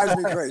just drives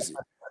me crazy.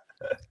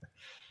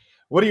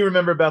 What do you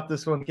remember about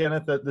this one,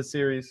 Kenneth, the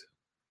series?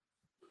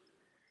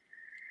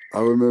 I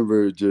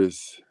remember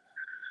just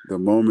the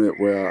moment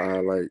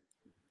where I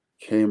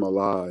came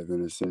alive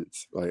in a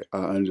sense. Like I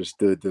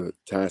understood the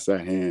task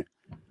at hand.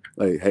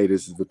 Like, hey,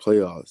 this is the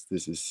playoffs.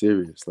 This is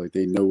serious. Like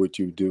they know what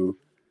you do.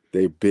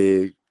 They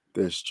big,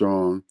 they're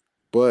strong,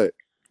 but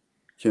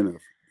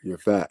Kenneth, you're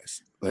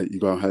fast. Like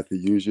you're gonna have to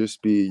use your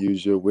speed,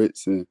 use your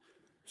wits, and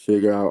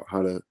figure out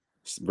how to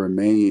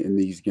remain in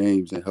these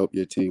games and help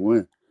your team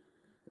win.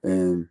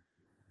 And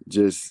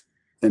just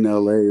in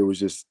LA,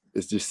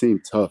 it just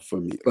seemed tough for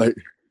me. Like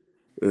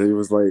it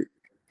was like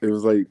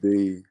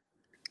the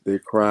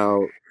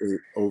crowd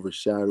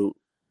overshadowed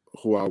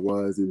who I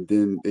was, and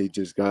then they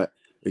just got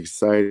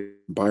excited.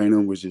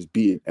 Bynum was just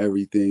beating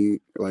everything,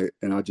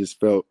 and I just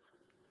felt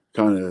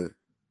kind of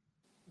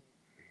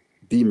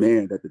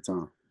the-man at the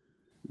time.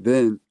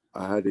 Then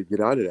I had to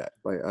get out of that.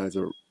 Like as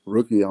a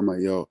rookie, I'm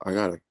like, yo,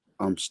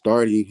 I'm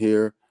starting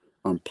here.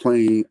 I'm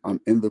playing. I'm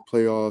in the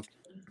playoffs.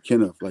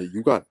 Kenneth,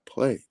 you got to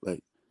play.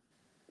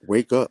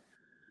 Wake up.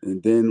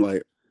 And then,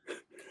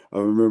 I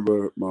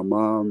remember my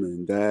mom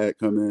and dad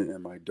coming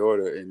and my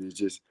daughter, and it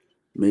just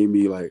made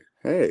me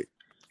hey,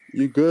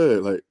 you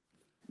good.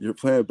 You're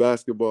playing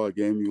basketball, a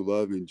game you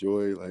love,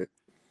 enjoy.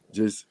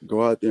 Just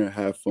go out there and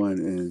have fun.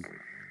 And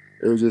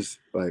it was just,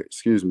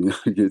 excuse me,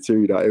 I get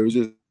teary out. It was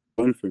just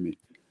fun for me.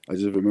 I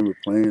just remember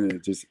playing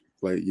and just,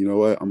 you know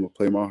what? I'm going to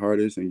play my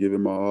hardest and give it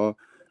my all.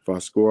 If I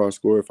score, I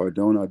score. If I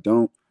don't, I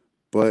don't.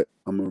 But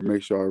I'm going to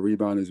make sure I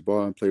rebound this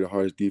ball and play the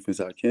hardest defense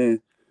I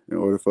can in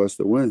order for us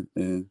to win.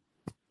 And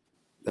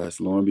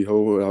that's, lo and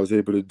behold, what I was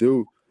able to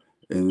do.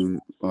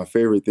 And my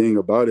favorite thing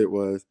about it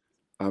was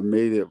I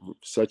made it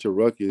such a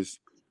ruckus.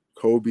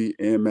 Kobe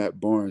and Matt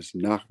Barnes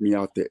knocked me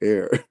out the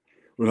air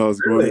when I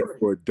was going up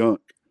for a dunk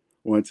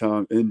one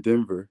time in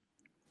Denver.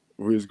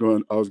 I was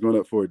going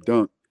up for a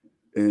dunk,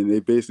 and they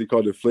basically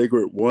called it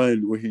flagrant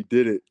one when he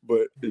did it.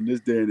 But in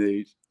this day and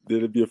age, then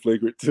it'd be a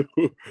flagrant 2.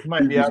 You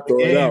might be out the throw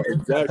it game. out.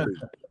 Exactly.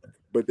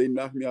 But they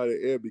knocked me out of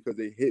the air because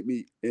they hit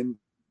me in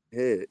the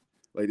head.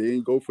 Like they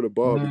didn't go for the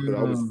ball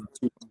because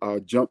I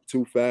jumped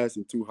too fast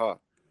and too high.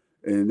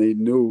 And they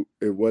knew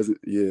it wasn't,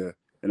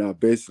 And I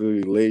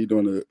basically I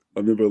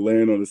remember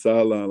laying on the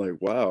sideline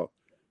like, wow,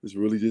 this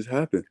really just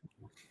happened.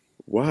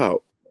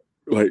 Wow.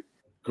 Like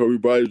Kobe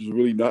Bryant just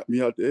really knocked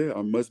me out there.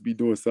 I must be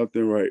doing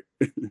something right.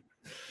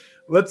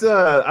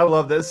 I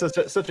love this.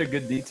 Such a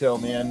good detail,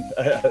 man.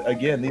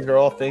 Again, these are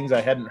all things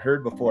I hadn't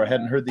heard before. I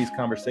hadn't heard these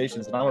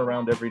conversations, and I'm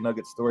around every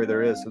Nugget story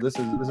there is. So this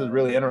is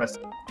really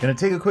interesting. Gonna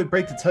take a quick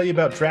break to tell you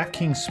about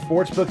DraftKings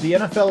Sportsbook. The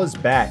NFL is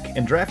back,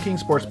 and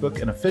DraftKings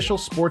Sportsbook, an official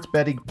sports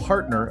betting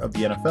partner of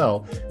the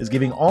NFL, is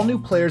giving all new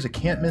players a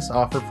can't-miss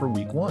offer for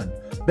Week 1.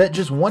 Bet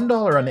just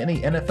 $1 on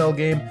any NFL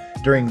game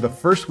during the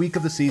first week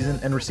of the season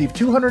and receive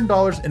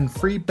 $200 in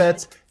free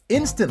bets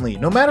instantly,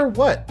 no matter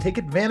what. Take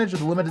advantage of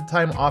the limited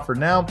time offer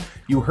now.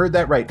 You heard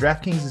that right.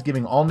 DraftKings is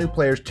giving all new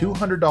players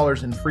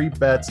 $200 in free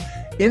bets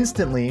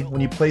instantly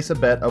when you place a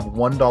bet of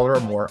 $1 or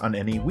more on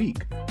any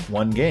week.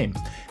 One game.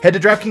 Head to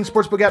DraftKings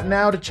Sportsbook app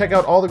now to check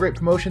out all the great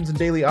promotions and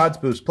daily odds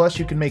boosts. Plus,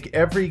 you can make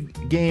every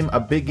game a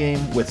big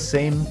game with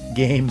same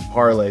game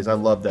parlays. I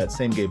love that.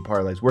 Same game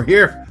parlays. We're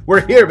here,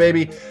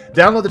 baby.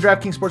 Download the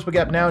DraftKings Sportsbook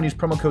app now and use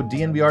promo code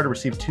DNVR to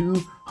receive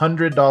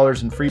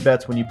 $200 in free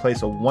bets when you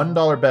place a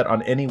 $1 bet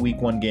on any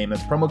Week 1 game.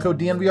 That's promo code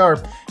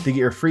DNVR to get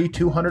your free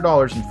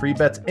 $200 in free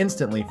bets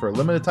instantly for a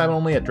limited time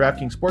only at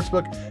DraftKings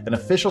Sportsbook, an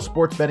official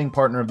sports betting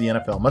partner of the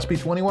NFL. Must be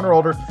 21 or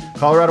older.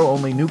 Colorado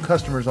only. New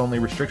customers only.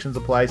 Restrictions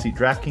apply. See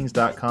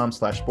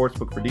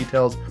DraftKings.com/sportsbook for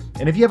details.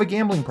 And if you have a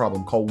gambling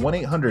problem, call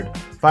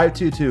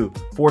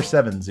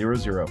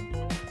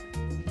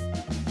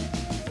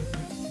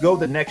 1-800-522-4700. Go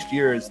the next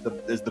year is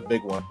the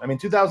big one. I mean,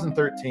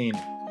 2013.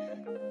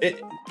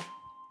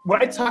 When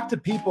I talk to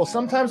people,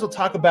 sometimes we'll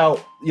talk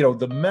about,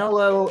 the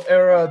Melo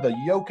era, the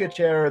Jokic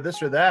era,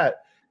 this or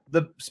that.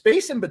 The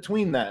space in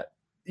between that,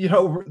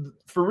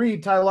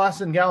 Fareed, Ty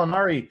Lawson,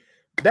 Gallinari,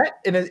 that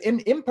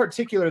in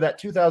particular, that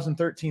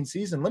 2013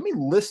 season, let me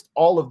list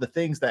all of the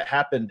things that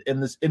happened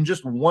in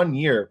just 1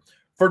 year.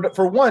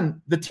 For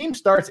one, the team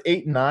starts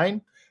 8-9,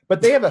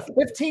 but they have a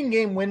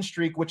 15-game win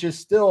streak, which is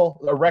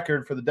still a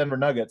record for the Denver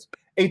Nuggets.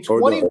 A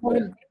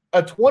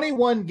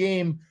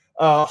 21-game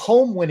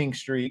home winning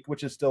streak,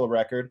 which is still a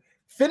record.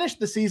 Finished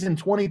the season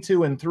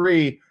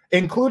 22-3,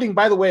 including,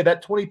 by the way,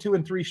 that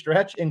 22-3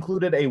 stretch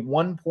included a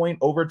 1-point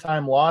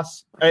overtime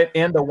loss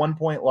and a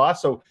 1-point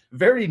loss. So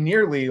very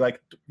nearly a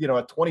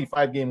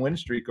 25-game win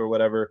streak or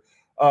whatever.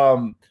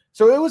 So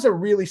it was a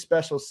really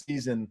special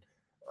season.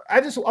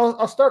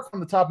 I'll start from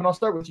the top, and I'll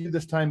start with you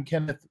this time,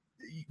 Kenneth.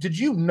 Did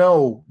you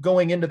know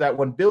going into that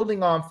one,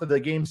 building on for the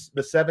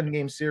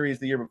 7-game series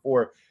the year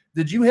before,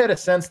 did you had a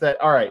sense that,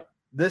 all right,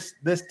 this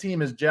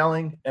team is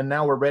gelling, and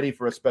now we're ready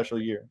for a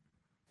special year?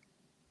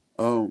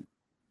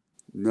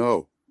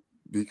 No,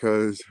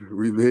 because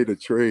we made a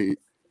trade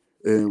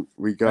and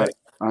we got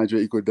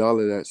Andre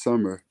Iguodala that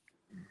summer,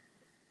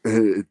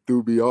 and it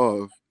threw me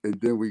off.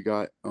 And then we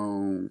got,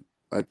 I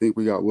think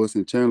we got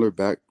Wilson Chandler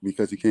back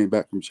because he came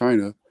back from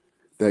China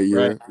that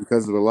year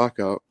because of the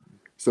lockout.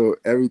 So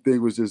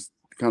everything was just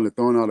kind of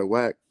thrown out of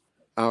whack.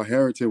 Al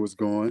Harrington was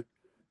gone.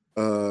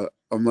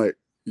 I'm like,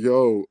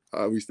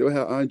 we still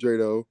have Andre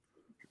though.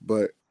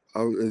 But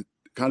it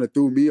kind of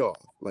threw me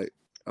off. Like,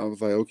 I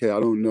was like, okay, I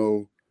don't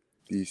know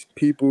these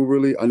people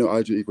really. I know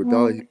Andre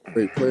Iguodala, he's a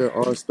great player,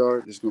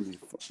 all-star.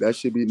 That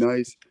should be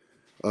nice.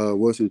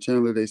 Wilson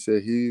Chandler, they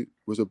said he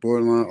was a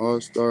borderline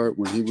all-star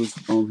when he was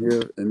on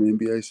here in the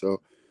NBA, so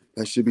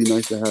that should be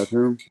nice to have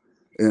him.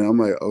 And I'm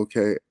like,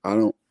 okay,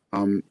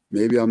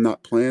 maybe I'm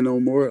not playing no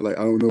more. Like,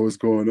 I don't know what's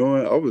going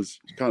on. I was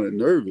kind of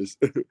nervous.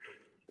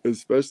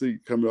 Especially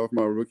coming off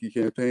my rookie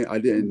campaign, I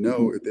didn't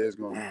know if he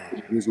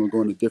was going to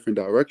go in a different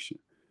direction.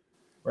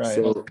 Right.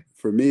 So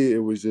for me, it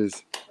was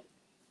just,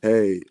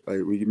 hey, like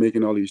we're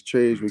making all these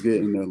trades. We're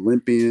getting an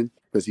Olympian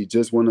because he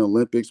just won the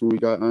Olympics when we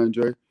got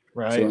Andre.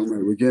 Right. So I'm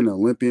like, we're getting an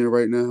Olympian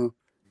right now,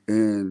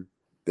 and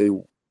they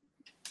want.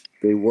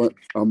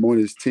 I'm on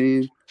his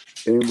team,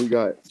 and we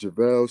got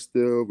JaVale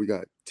still. We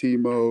got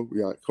Timo. We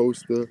got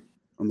Costa.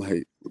 I'm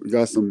like, we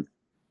got some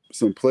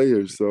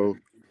players. So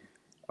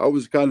I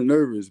was kind of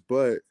nervous,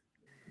 but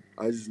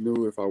I just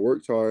knew if I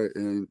worked hard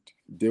and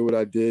did what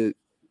I did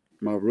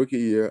my rookie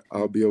year,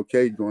 I'll be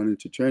okay going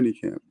into training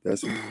camp.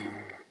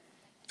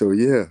 So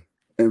yeah.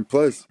 And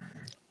plus,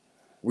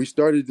 we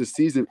started the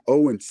season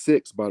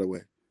 0-6, by the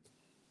way.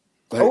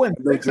 Like,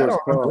 0-6, I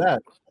don't remember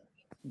that.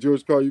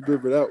 George Karl, you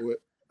remember that one?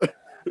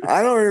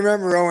 I don't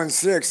remember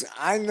 0-6.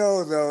 I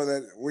know, though,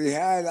 that we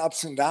had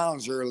ups and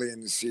downs early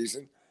in the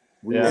season.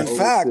 In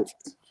fact,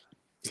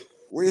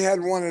 we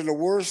had one of the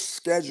worst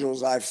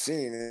schedules I've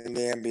seen in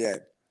the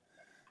NBA.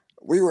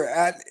 We were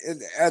at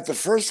the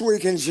first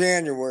week in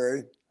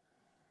January,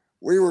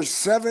 we were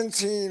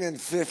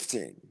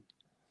 17-15.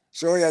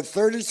 So we had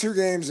 32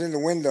 games in the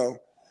window.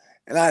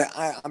 And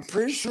I'm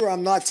pretty sure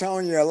I'm not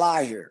telling you a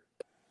lie here.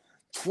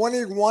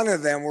 21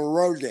 of them were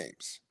road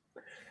games.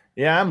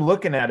 Yeah, I'm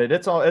looking at it.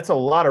 It's a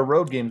lot of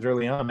road games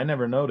early on. I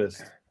never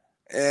noticed.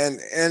 And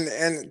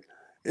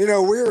we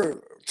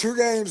were 2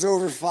 games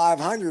over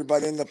 500,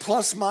 but in the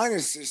plus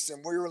minus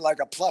system, we were like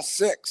a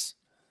 +6.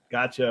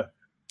 Gotcha.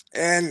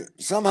 And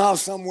somehow,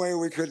 some way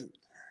we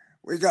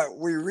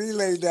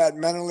relayed that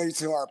mentally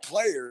to our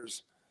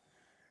players.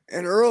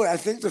 And early, I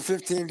think the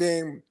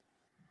 15-game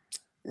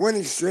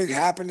winning streak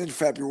happened in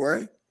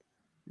February,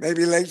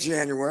 maybe late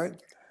January.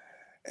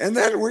 And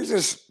then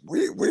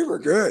we were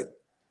good.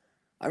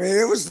 I mean,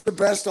 it was the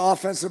best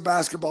offensive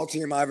basketball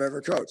team I've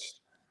ever coached.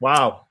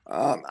 Wow.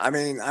 I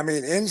mean,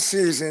 in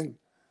season,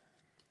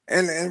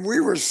 and we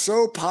were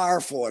so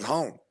powerful at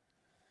home.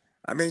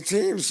 I mean,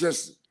 teams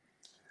just,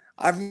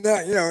 I've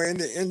not,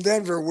 in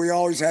Denver, we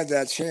always had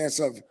that chance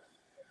of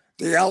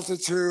the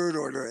altitude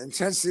or the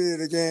intensity of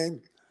the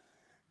game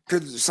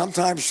could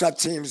sometimes shut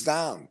teams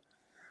down,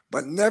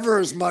 but never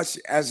as much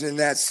as in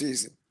that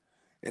season.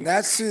 In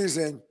that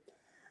season,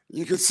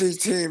 you could see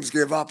teams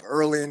give up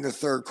early in the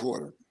third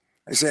quarter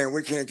and saying,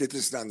 we can't get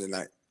this done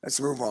tonight. Let's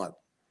move on.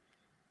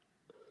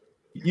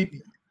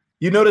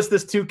 You notice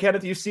this too,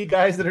 Kenneth? You see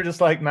guys that are just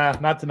like, nah,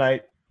 not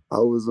tonight. I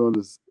was on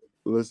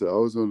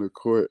the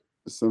court.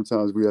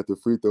 Sometimes we at the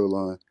free throw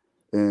line.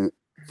 And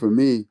for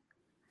me,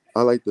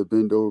 I like to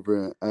bend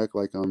over and act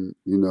like I'm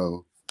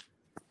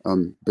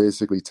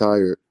basically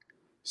tired.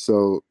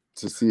 So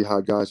to see how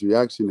guys'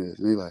 reaction is.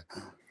 And they like,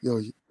 yo,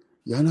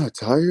 y'all not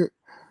tired?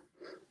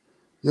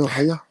 Yo,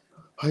 how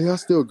y'all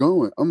still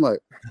going? I'm like,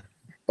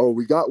 oh,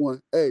 we got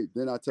one. Hey,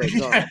 then I tell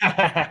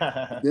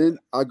Todd. Then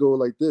I go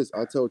like this.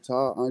 I tell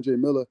Todd, Andre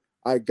Miller,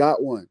 I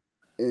got one.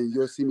 And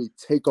you'll see me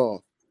take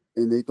off.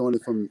 And they throwing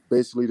it from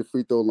basically the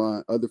free throw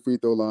line, other free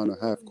throw line or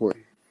half court.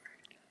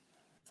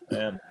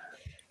 Man.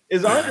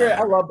 Is Andre,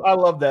 I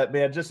love that,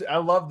 man. Just I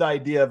love the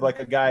idea of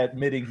like a guy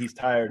admitting he's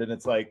tired, and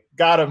it's like,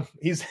 got him.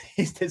 He's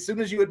as soon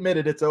as you admit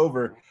it, it's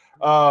over.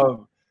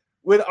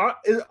 With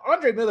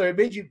Andre Miller, it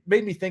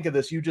made me think of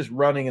this. You just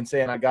running and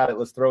saying, I got it,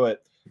 let's throw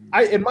it.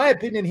 In my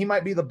opinion, he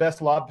might be the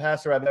best lob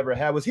passer I've ever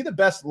had. Was he the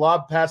best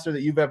lob passer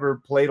that you've ever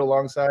played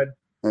alongside?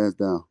 Hands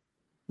down.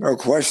 No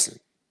question.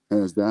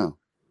 Hands down.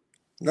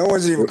 No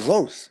one's even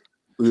close.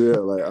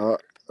 Yeah,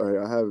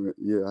 I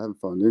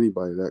haven't found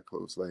anybody that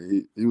close. Like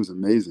he was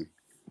amazing.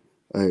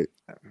 Like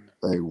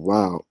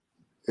wow.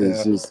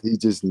 It's just he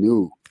just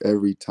knew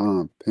every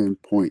time,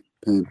 pinpoint.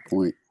 It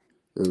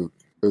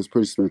was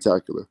pretty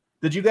spectacular.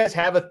 Did you guys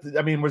have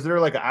was there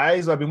like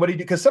eyes? I mean, what did he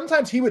do? Because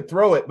sometimes he would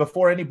throw it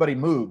before anybody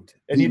moved.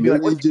 And he'd be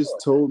like, he just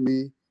told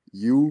me,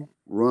 you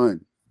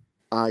run.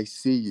 I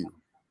see you.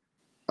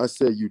 I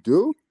said, you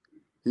do?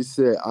 He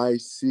said, I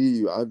see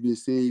you. I've been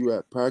seeing you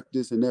at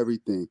practice and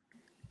everything.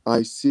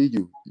 I see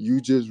you. You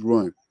just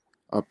run.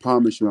 I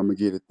promise you I'm going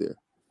to get it there.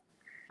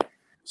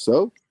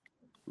 So,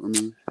 I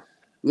mean,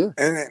 yeah.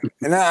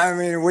 And I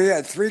mean, we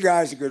had 3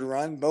 guys that could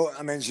run.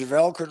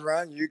 JaVale could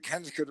run.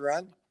 Kenneth could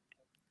run.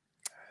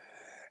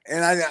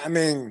 And I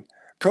mean,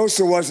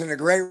 Costa wasn't a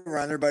great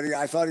runner, but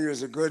I thought he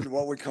was a good,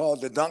 what we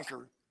called the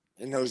dunker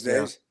in those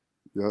days.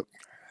 Yep.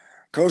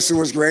 Costa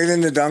was great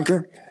in the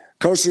dunker.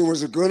 Costa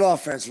was a good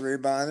offensive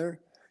rebounder.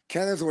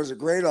 Kenneth was a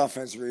great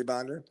offensive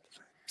rebounder.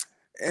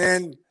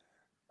 And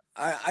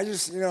I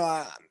just,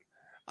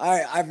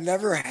 I've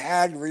never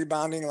had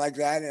rebounding like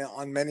that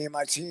on many of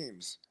my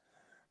teams.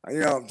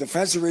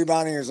 Defensive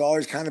rebounding has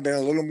always kind of been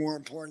a little more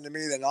important to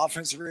me than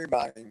offensive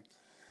rebounding.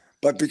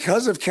 But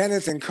because of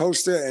Kenneth and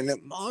Costa, and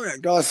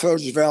God throw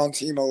JaVale and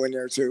Timo in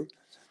there too,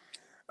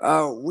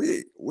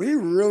 we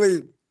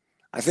really,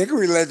 I think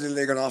we led the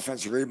league in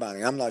offensive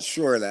rebounding. I'm not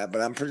sure of that, but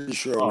I'm pretty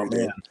sure we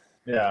did.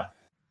 Yeah.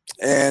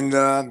 And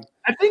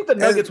I think the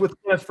Nuggets with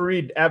Kenneth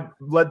Faried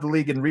led the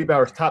league in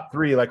rebounders top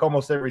 3, like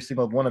almost every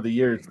single one of the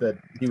years that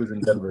he was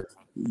in Denver.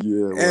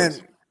 Yeah,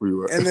 we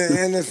were. And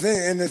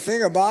the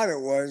thing about it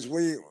was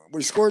we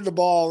scored the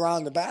ball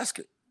around the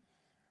basket.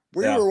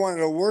 We were one of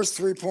the worst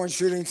 3-point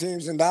shooting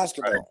teams in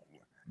basketball.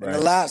 Right.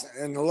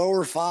 In the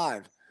lower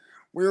 5.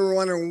 We were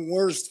one of the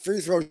worst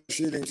free throw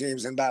shooting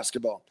teams in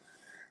basketball.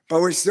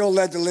 But we still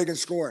led the league in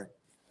scoring.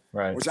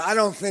 Right. Which I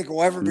don't think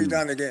will ever be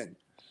done again.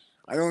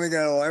 I don't think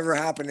that will ever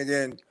happen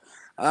again.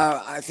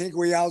 I think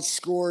we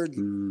outscored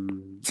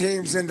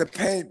teams in the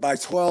paint by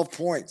 12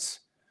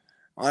 points,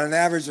 on an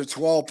average of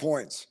 12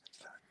 points.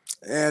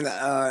 And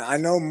I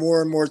know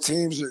more and more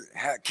teams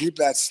keep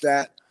that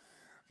stat.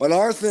 But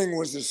our thing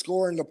was to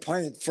score in the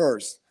paint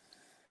first.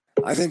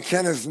 I think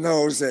Kenneth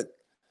knows that,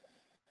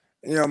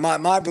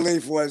 my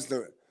belief was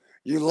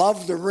you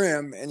love the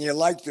rim and you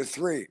like the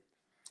 3.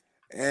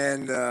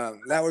 And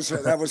that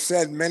was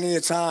said many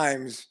a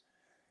times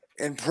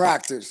in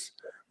practice.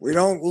 We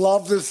don't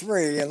love the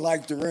 3 and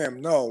like the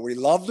rim. No, we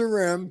love the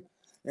rim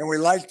and we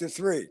like the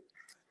 3.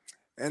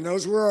 And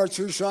those were our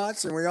 2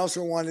 shots, and we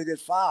also wanted to get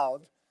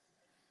fouled.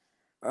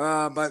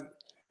 But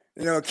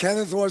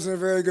Kenneth wasn't a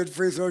very good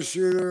free throw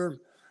shooter.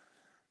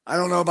 I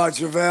don't know about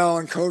JaVale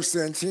and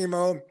Costa and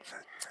Timo,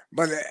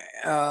 but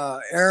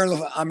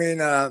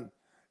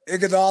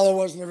Iguodala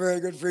wasn't a very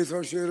good free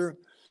throw shooter.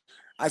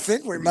 I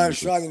think we might have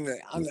shot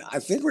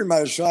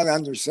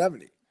under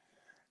 70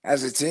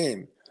 as a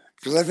team,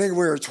 because I think we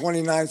were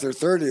 29th or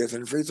 30th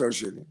in free throw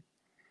shooting.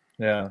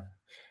 Yeah.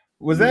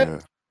 Was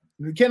that,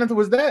 Kenneth,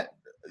 was that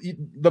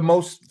the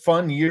most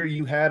fun year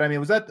you had? I mean,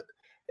 was that,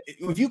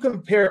 if you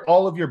compare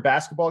all of your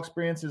basketball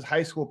experiences,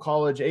 high school,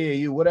 college,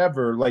 AAU,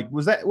 whatever, like,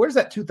 where's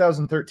that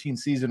 2013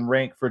 season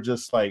rank for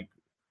just like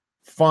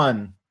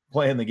fun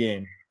playing the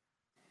game?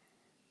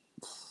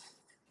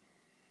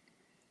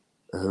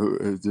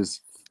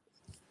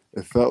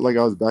 It felt like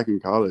I was back in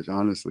college,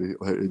 honestly.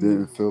 Like, it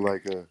didn't feel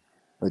like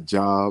a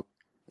job.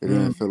 It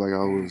didn't feel like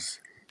I was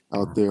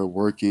out there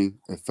working.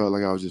 It felt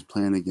like I was just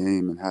playing a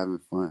game and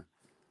having fun.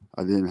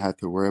 I didn't have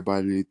to worry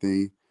about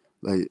anything.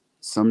 Like,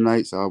 some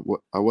nights I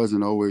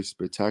wasn't always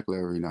spectacular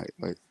every night,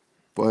 like,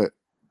 but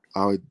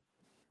I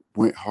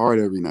went hard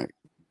every night.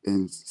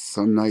 And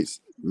some nights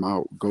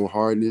my go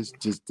hardness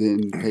just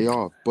didn't pay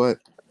off. But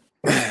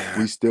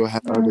we still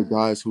had other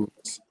guys who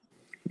was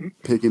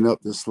picking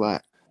up the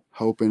slack,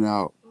 helping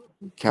out,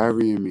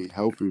 carrying me,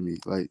 helping me,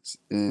 like,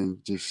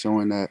 and just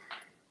showing that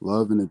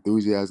love and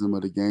enthusiasm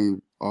of the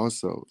game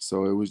also.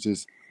 So it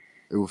was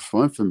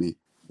fun for me.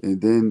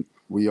 And then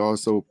we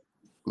also,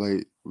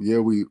 like,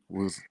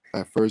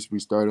 at first we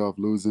started off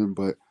losing,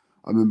 but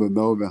I remember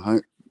Melvin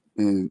Hunt,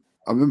 and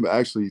I remember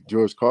actually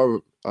George Carver.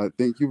 I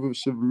think you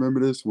should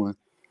remember this one.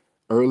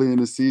 Early in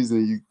the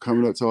season, you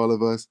coming up to all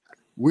of us,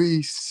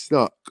 we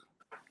suck.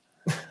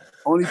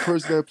 Only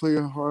person that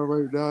playing hard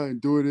right now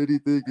and doing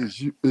anything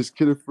is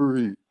Kenneth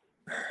Fareed.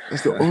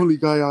 That's the only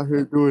guy out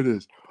here doing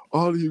this.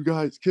 All of you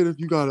guys, Kenneth,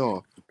 you got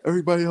off.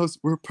 Everybody else,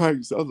 we're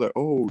practicing. I was like,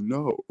 oh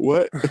no,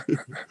 what?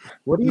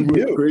 What do you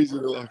went do? crazy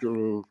in the locker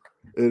room.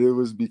 And it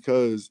was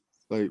because,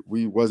 like,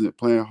 we wasn't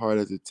playing hard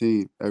as a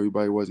team.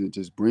 Everybody wasn't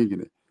just bringing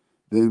it.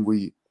 Then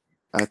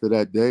after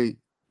that day,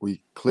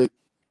 we clicked,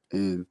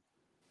 and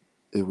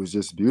it was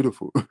just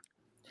beautiful.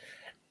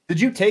 Did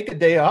you take a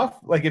day off?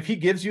 Like, if he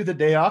gives you the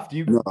day off, do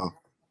you? No.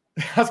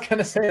 I was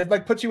gonna say, it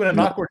like puts you in an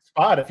awkward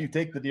spot if you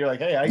take the. You're like,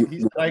 hey,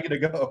 he's not gonna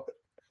go.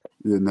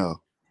 Yeah,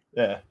 no.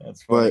 Yeah,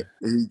 that's funny.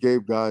 But he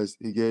gave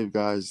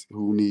guys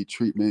who need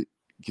treatment,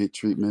 get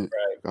treatment.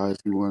 Right. Guys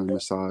who want a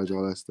massage,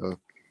 all that stuff.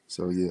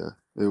 So yeah,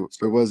 it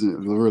wasn't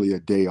really a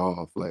day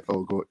off. Like,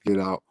 oh, go get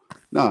out.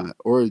 Nah,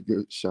 or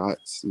good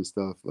shots and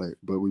stuff. Like,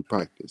 but we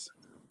practice.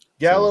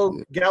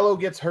 Gallo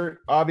gets hurt,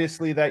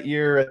 obviously, that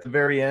year at the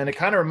very end. It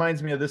kind of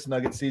reminds me of this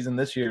Nugget season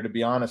this year, to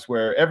be honest,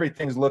 where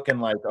everything's looking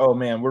like, oh,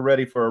 man, we're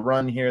ready for a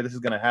run here. This is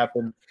going to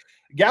happen.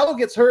 Gallo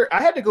gets hurt.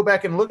 I had to go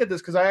back and look at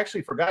this because I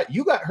actually forgot.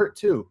 You got hurt,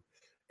 too,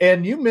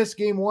 and you missed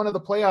game one of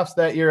the playoffs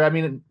that year. I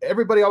mean,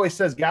 everybody always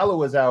says Gallo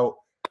was out,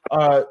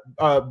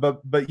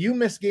 but you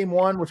missed game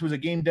one, which was a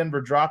game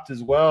Denver dropped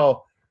as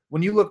well.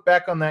 When you look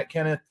back on that,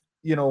 Kenneth,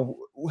 you know,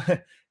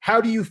 how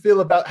do you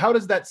feel about – how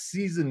does that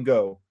season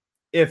go?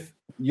 If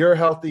you're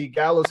healthy,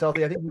 Gallo's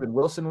healthy. I think even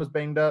Wilson was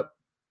banged up.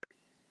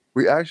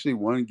 We actually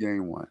won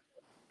game one.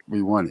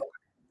 We won it.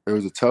 It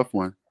was a tough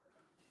one,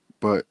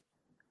 but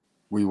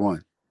we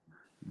won.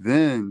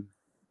 Then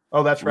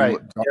that's right.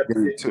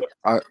 Game two.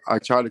 I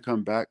tried to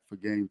come back for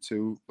game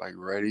two, like,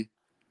 ready.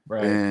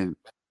 Right. And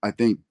I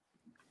think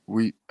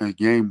in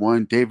game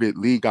one, David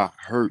Lee got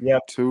hurt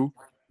too.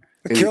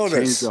 It killed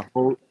us.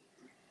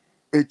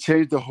 It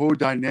changed the whole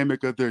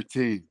dynamic of their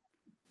team.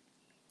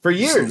 For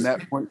years. From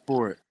that point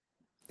forward.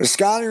 The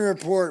scouting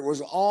report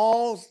was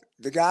all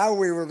the guy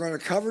we were going to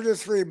cover the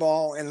three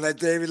ball and let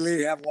David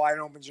Lee have wide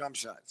open jump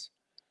shots.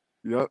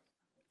 Yep.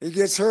 He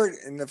gets hurt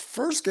in the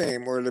first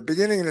game or the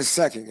beginning of the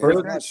second game.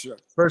 I'm not sure.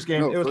 First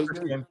game. It was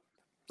first game.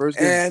 First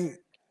game.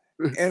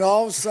 And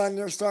all of a sudden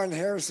they're starting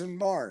Harrison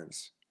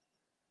Barnes.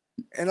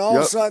 And all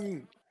of a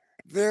sudden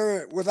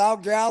they're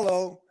without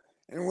Gallo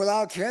and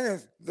without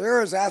Kenneth,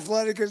 they're as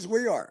athletic as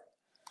we are.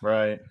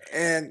 Right.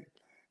 And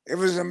it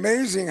was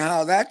amazing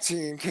how that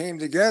team came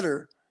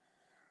together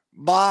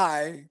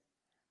by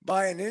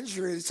an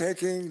injury,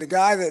 taking the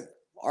guy that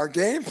our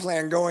game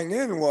plan going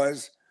in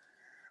was,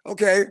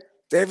 okay,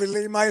 David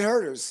Lee might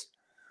hurt us,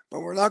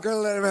 but we're not going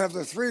to let him have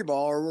the three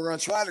ball, or we're going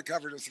to try to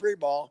cover the three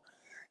ball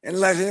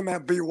and let him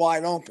be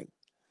wide open.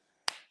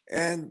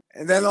 And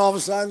then all of a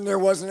sudden there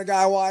wasn't a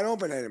guy wide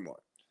open anymore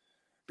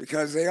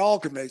because they all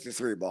could make the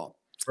three ball.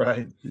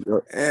 Right.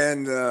 Yep.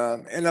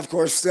 And of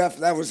course, Steph,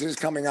 that was his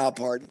coming out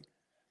party.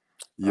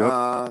 Yep.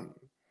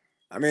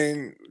 I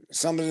mean,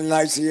 some of the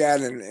nights he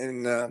had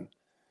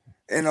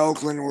in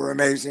Oakland were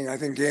amazing. I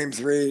think game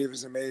 3 he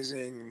was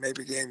amazing.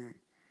 Maybe game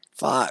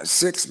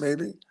 6,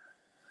 maybe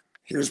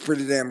he was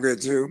pretty damn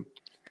good too.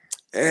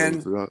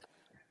 And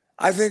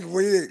I think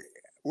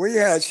we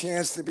had a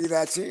chance to be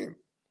that team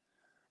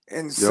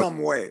in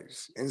some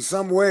ways. In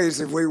some ways,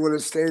 if we would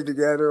have stayed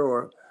together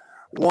or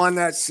won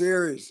that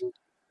series,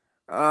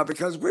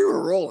 because we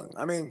were rolling.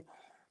 I mean,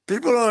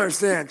 people don't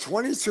understand.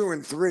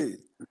 22-3.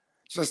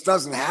 Just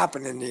doesn't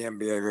happen in the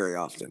NBA very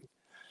often.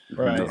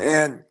 Right.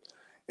 And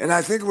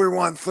I think we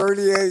won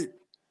 38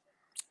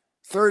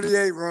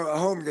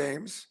 home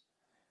games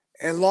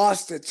and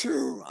lost to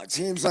 2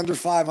 teams under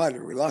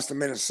 500. We lost to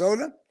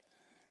Minnesota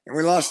and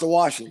we lost to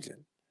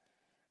Washington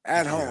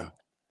at home.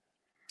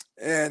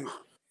 And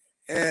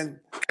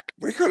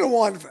we could have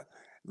won.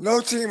 No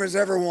team has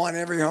ever won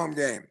every home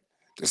game.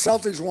 The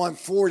Celtics won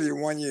 40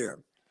 one year.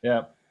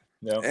 Yeah.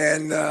 Yep.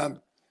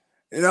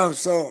 And,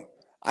 so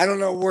I don't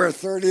know where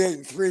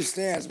 38-3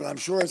 stands, but I'm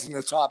sure it's in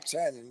the top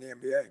 10 in the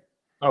NBA.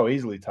 Oh,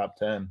 easily top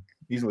 10.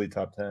 Easily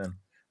top 10.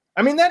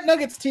 I mean, that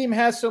Nuggets team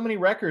has so many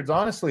records,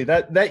 honestly.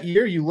 That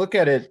year, you look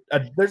at it,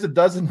 there's a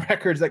dozen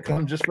records that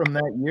come just from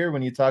that year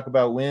when you talk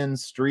about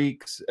wins,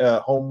 streaks,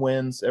 home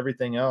wins,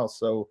 everything else.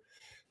 So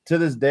to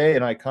this day,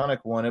 an iconic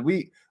one.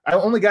 And I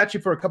only got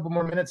you for a couple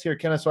more minutes here,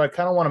 Kenneth, so I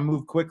kind of want to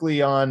move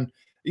quickly on,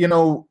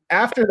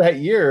 after that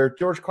year,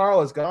 George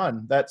Karl is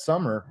gone that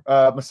summer.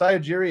 Masai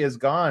Ujiri is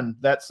gone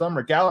that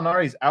summer.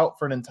 Gallinari's out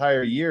for an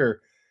entire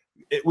year.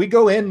 We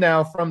go in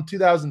now from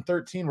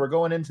 2013. We're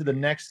going into the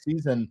next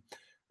season.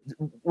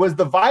 Was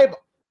the vibe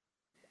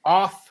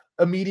off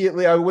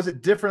immediately? Or was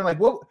it different? Like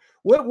what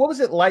was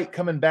it like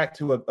coming back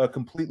to a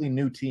completely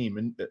new team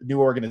and new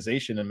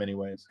organization in many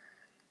ways?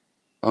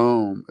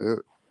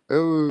 It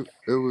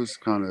was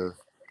kind of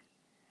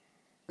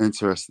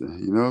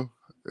interesting,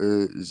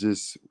 It's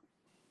just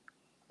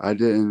I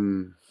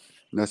didn't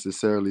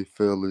necessarily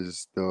feel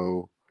as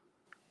though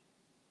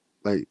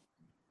like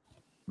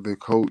the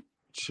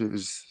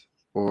coaches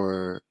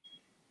or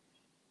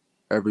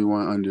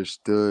everyone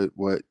understood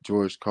what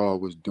George Karl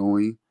was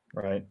doing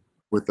right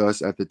with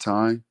us at the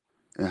time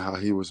and how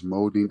he was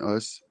molding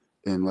us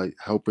and like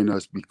helping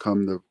us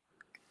become the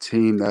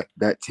team that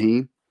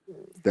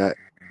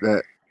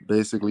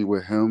basically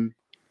with him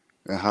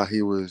and how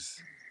he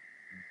was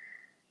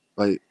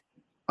like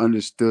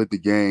understood the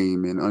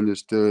game and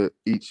understood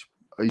each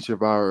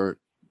of our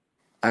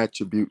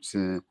attributes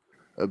and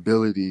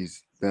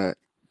abilities that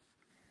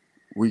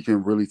we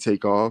can really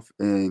take off.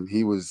 And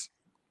he was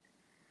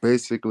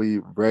basically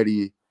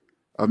ready.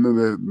 I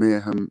remember me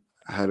and him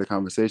had a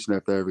conversation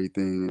after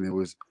everything, and it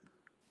was,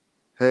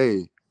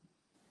 hey,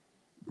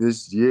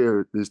 this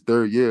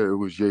third year, it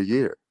was your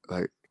year.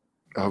 Like,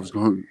 I was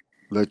going to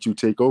let you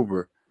take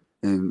over,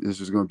 and this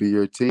was going to be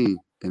your team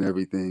and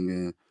everything.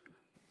 And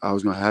I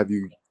was going to have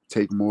you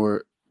take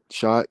more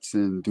shots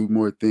and do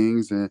more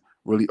things and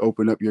really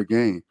open up your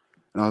game.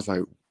 And I was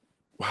like,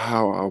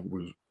 wow,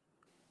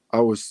 I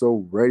was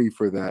so ready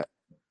for that.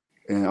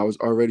 And I was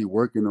already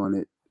working on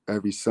it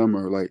every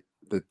summer, like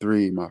the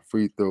three, my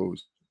free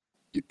throws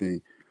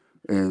thing.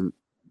 And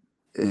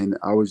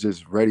I was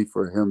just ready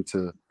for him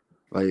to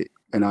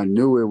and I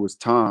knew it was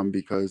time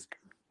because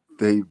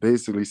they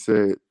basically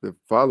said the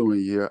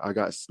following year I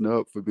got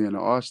snubbed for being an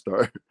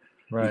all-star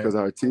right. because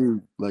our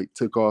team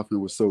took off and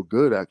was so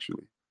good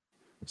actually.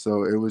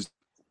 So it was,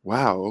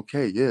 wow,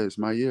 okay, yeah, it's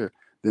my year.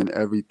 Then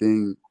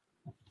everything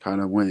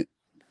kind of went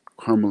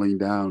crumbling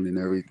down and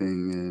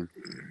everything. And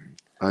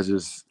I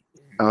was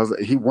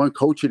like, he won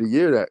coach of the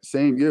year that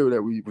same year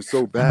that we were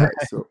so bad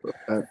so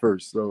at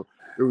first. So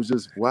it was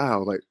just,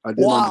 wow, like I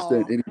didn't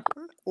understand anything.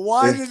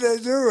 Why did they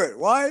do it?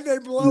 Why did they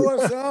blow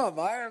us up?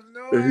 I have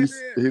no idea.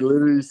 He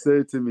literally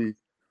said to me,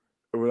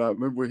 when I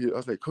remember I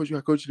was like, Coach, you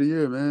got coach of the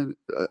year, man.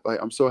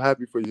 I'm so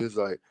happy for you. He's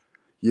like,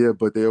 yeah,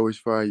 but they always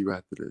fire you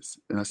after this.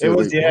 And I said,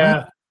 wait,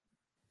 what?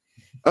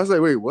 I was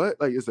like, wait,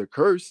 what? Like, it's a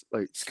curse?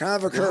 Like, it's kind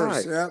of a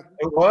curse, yeah.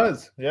 It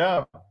was,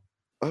 yeah.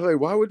 I was like,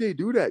 why would they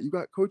do that? You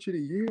got coach of the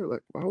year.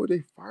 Like, why would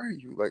they fire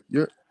you? Like,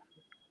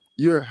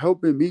 you're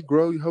helping me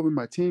grow. You're helping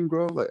my team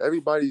grow. Like,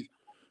 everybody's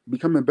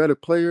becoming better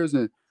players,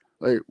 and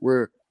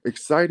we're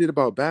excited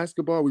about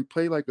basketball. We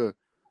play like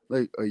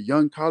a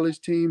young college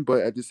team,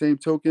 but at the same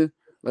token,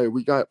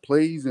 we got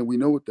plays and we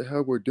know what the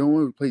hell we're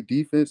doing. We play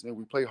defense and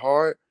we play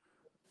hard.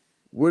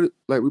 We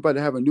about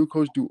to have a new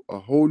coach do a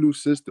whole new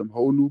system,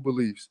 whole new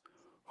beliefs,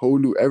 whole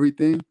new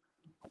everything.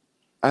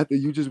 After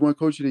you just won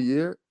coach of the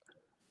year,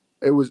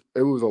 it was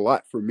a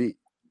lot for me.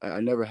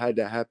 I never had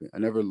that happen. I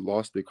never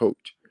lost the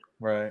coach.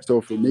 Right.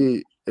 So for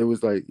me, it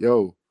was like,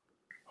 yo,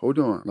 hold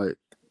on. Like,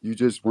 you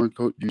just won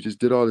coach. You just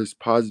did all this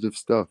positive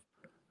stuff.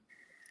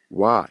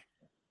 Why?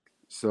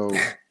 So,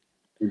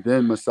 and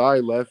then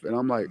Masai left, and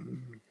I'm like,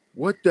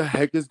 what the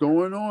heck is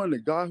going on? The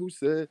guy who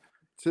said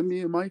to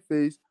me in my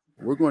face,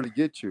 we're going to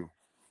get you.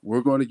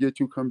 We're going to get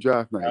you come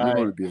draft night. You're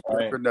going to be a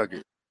Denver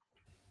Nugget.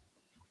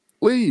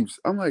 Leaves.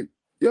 I'm like,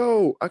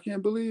 yo, I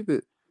can't believe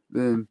it.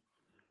 Then,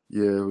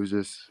 yeah, it was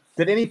just.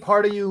 Did any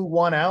part of you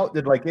want out?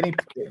 Was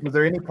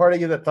there any part of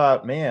you that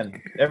thought,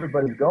 man,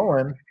 everybody's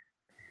going,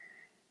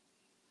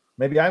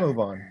 maybe I move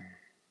on?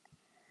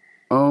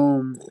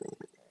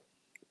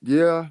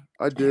 Yeah,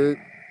 I did,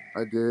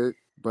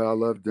 but I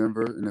love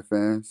Denver and the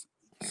fans,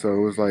 so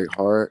it was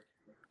hard.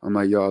 I'm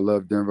like, yo, I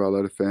love Denver. I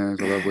love the fans.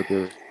 I love what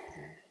they're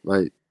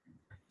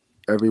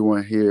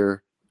everyone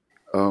here.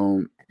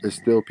 There's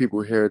still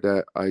people here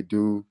that I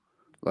do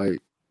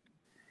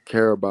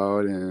care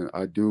about and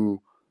I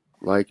do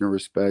like and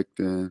respect,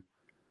 and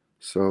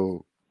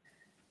so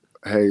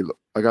hey,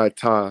 I got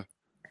Ty,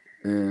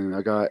 and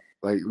I got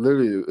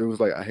literally it was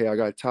hey, I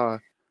got Ty,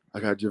 I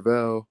got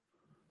JaVale.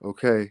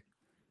 Okay,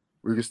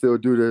 we can still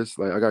do this.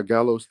 I got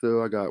Gallo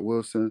still, I got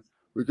Wilson.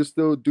 We can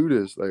still do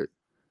this.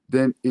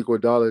 Then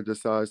Iguodala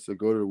decides to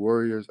go to the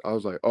Warriors. I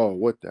was like, oh,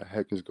 what the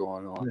heck is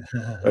going on?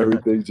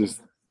 Everything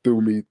just threw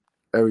me.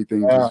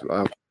 Everything just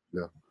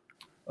yeah.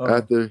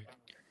 After,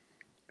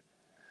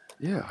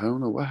 yeah, I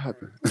don't know what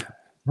happened.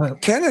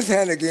 Kenneth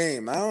had a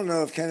game. I don't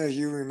know if Kenneth,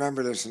 you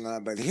remember this or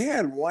not, but he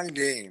had one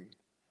game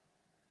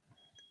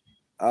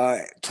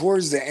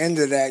towards the end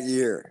of that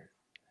year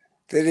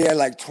that he had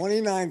like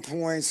 29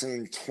 points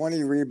and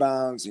 20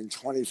 rebounds in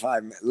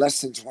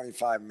less than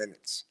 25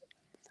 minutes.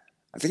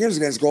 I think it was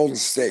against Golden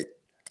State.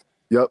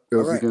 Yep, it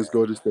was against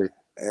Golden State.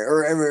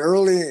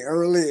 Early.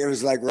 It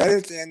was like right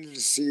at the end of the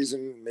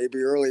season, maybe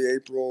early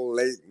April,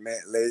 late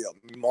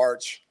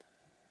March.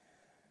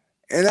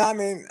 And I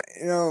mean,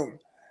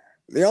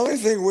 the only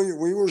thing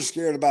we were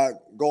scared about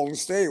Golden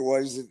State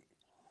was that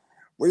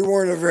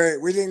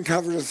we didn't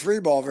cover the three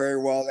ball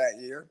very well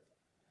that year.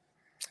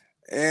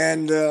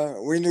 And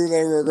we knew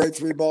they were a great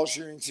three ball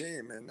shooting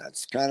team. And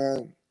that's kind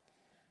of,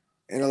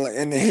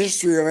 in the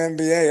history of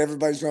NBA,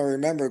 everybody's going to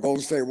remember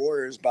Golden State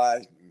Warriors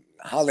by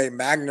how they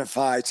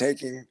magnify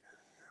taking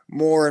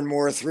more and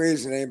more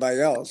threes than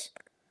anybody else.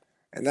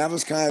 And that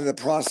was kind of the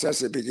process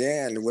that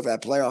began with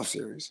that playoff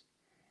series.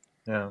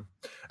 Yeah.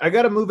 I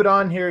got to move it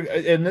on here.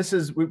 And this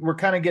is, we're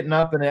kind of getting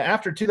up. And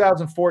after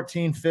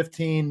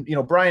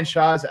 2014-15, Brian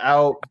Shaw's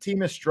out, the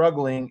team is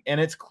struggling,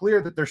 and it's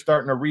clear that they're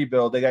starting to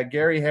rebuild. They got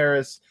Gary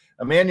Harris,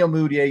 Emmanuel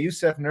Mudiay,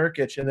 Jusuf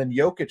Nurkic, and then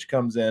Jokic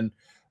comes in.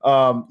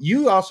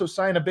 You also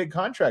signed a big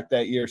contract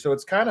that year. So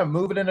it's kind of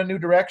moving in a new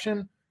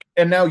direction.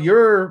 And now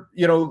you're,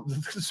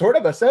 sort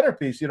of a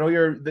centerpiece.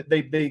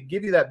 They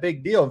give you that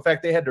big deal. In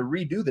fact, they had to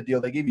redo the deal.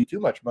 They gave you too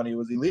much money. It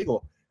was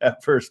illegal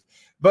at first.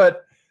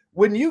 But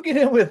when you get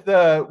in with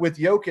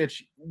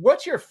Jokic,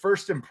 what's your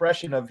first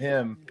impression of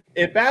him?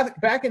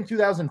 Back in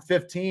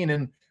 2015,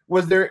 and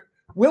when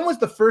was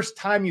the first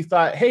time you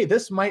thought, hey,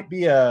 this might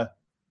be an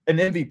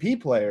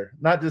MVP player,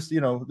 not just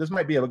this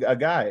might be a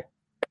guy?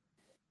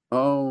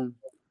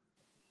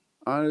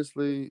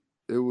 Honestly,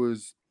 it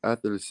was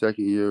after the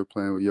second year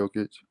playing with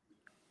Jokic.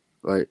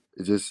 Like,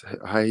 just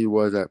how he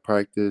was at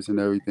practice and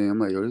everything. I'm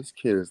like, yo, this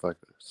kid is like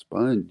a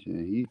sponge,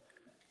 and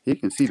he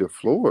can see the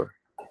floor.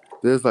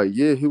 There's like,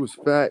 yeah, he was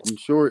fat and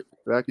short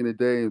back in the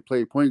day and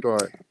played point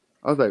guard.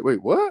 I was like,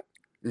 wait, what?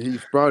 And he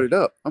sprouted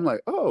up. I'm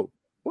like, oh,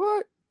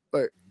 what?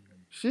 Like,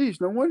 sheesh,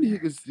 no wonder he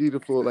can see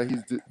the floor like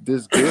he's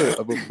this good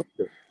of a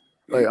player.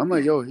 Like, I'm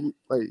like, yo,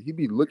 he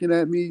be looking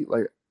at me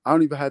like I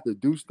don't even have to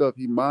do stuff.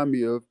 He remind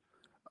me of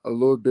a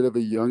little bit of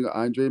a younger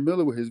Andre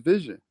Miller with his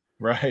vision.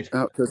 Right.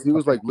 Because he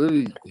was like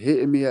literally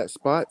hitting me at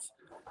spots.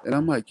 And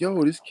I'm like,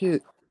 yo, this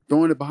kid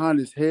throwing it behind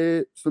his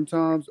head.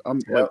 Sometimes I'm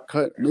like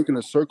making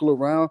a circle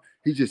around.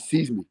 He just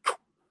sees me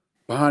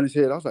behind his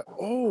head. I was like,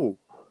 oh.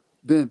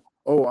 Then,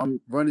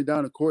 I'm running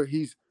down the court.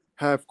 He's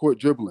half court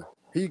dribbling.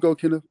 Here you go,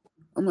 Kenneth.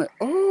 I'm like,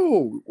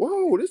 oh,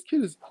 whoa, this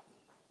kid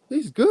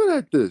he's good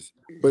at this.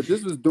 But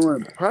this was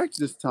during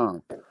practice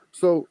time.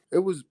 So it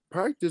was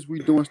practice. We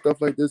doing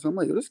stuff like this. I'm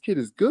like, yo, this kid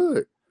is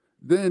good.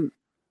 Then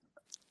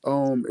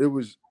it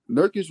was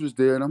Nurkic was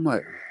there, and I'm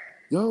like,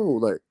 yo,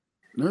 like,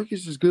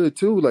 Nurkic is good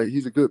too. Like,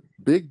 he's a good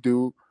big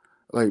dude,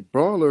 like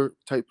brawler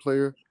type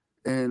player,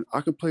 and I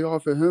can play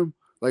off of him.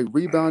 Like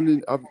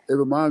rebounding, it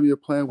reminds me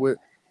of playing with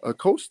a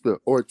Costa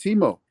or a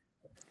Timo.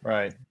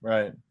 Right.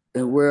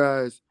 And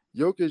whereas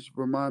Jokic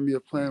remind me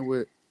of playing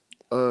with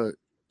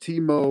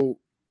Timo,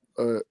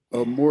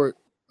 more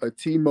a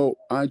Timo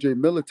Andre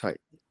Miller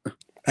type.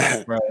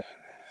 Right.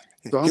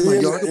 So I'm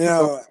like,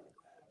 yo,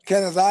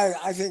 Kenneth,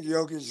 I think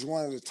Jokic is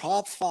one of the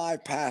top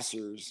 5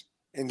 passers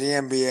in the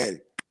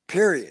NBA,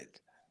 period.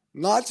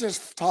 Not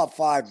just top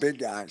 5 big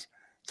guys,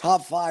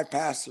 top 5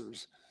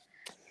 passers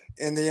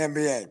in the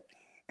NBA.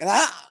 And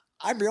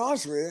I'd be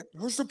honest with you,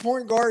 who's the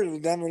point guard of the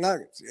Denver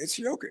Nuggets? It's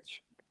Jokic.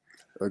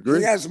 Agree.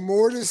 He has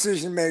more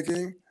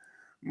decision-making,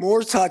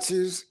 more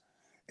touches,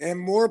 and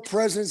more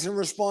presence and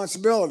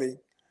responsibility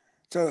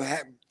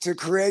to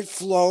create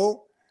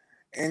flow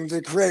and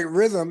to create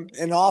rhythm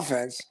in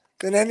offense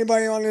than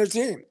anybody on their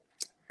team.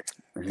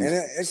 And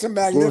it's a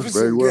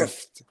magnificent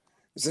gift.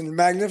 It's a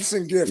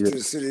magnificent gift to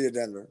the city of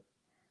Denver.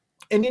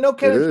 And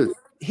Kenneth,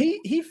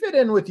 he fit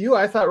in with you,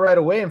 I thought, right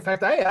away. In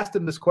fact, I asked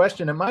him this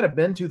question. It might have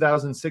been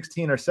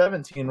 2016 or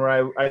 17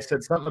 where I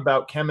said something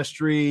about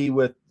chemistry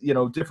with,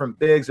 different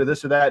bigs or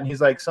this or that. And he's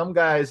like, some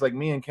guys like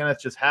me and Kenneth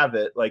just have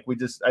it. Like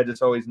I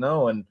just always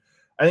know. And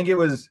I think it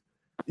was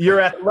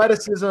your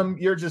athleticism.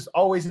 You're just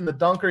always in the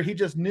dunker. He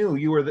just knew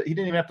you were he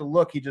didn't even have to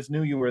look. He just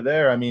knew you were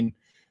there. I mean,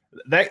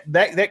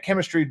 that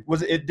chemistry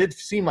it did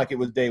seem like it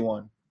was day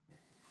one.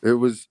 It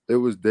was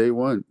day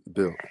one,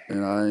 Bill.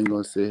 And I ain't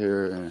going to sit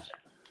here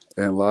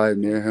and lie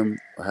near him.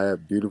 I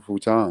had beautiful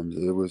times.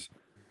 It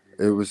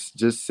was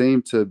just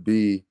seemed to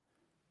be,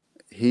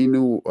 he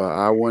knew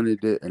I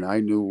wanted it, and I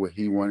knew what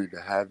he wanted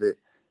to have it,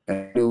 and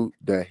I knew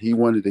that he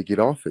wanted to get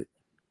off it.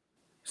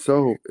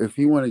 So if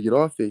he wanted to get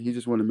off it, he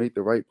just wanted to make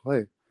the right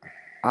play.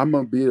 I'm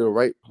gonna be in the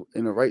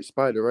right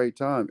spot at the right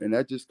time, and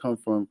that just comes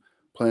from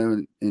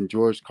playing in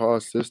George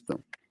Carl's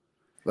system.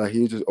 Like,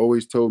 he just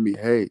always told me,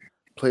 hey,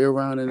 play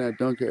around in that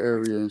dunker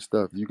area and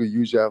stuff. You could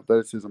use your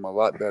athleticism a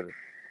lot better.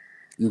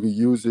 You can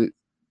use it,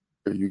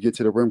 or you get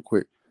to the rim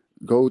quick.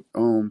 Go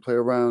play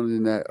around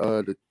in that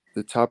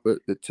the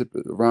tip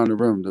around the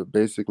rim,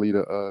 basically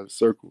the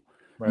circle.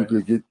 Right. You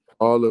could get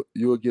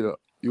you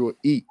will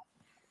eat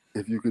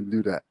if you can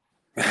do that.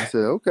 I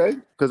said, okay,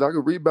 because I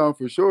can rebound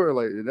for sure.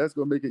 Like, and that's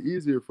going to make it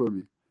easier for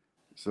me.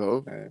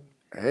 So,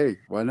 hey,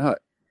 why not?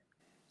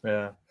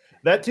 Yeah.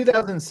 That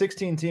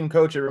 2016 team,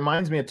 coach, it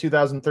reminds me of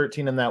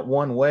 2013 in that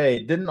one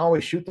way. Didn't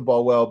always shoot the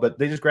ball well, but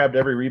they just grabbed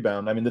every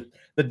rebound. I mean,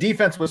 the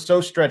defense was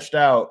so stretched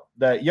out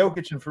that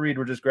Jokic and Fareed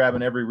were just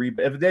grabbing every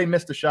rebound. If they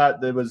missed a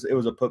shot, it was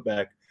a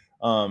putback.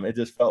 It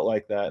just felt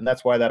like that. And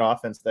that's why that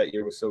offense that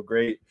year was so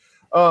great.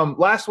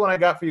 Last one I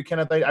got for you,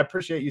 Kenneth. I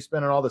appreciate you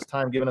spending all this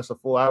time giving us a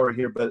full hour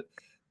here. But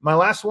my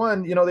last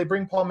one, they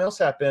bring Paul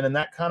Millsap in, and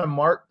that kind of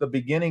marked the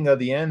beginning of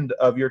the end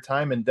of your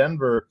time in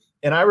Denver.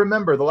 And I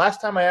remember the last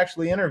time I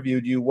actually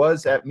interviewed you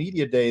was at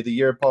Media Day the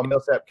year Paul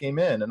Millsap came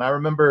in. And I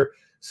remember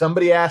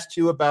somebody asked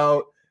you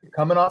about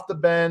coming off the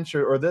bench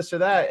or this or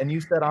that, and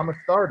you said, I'm a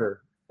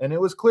starter. And it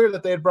was clear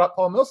that they had brought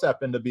Paul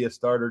Millsap in to be a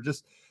starter.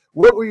 Just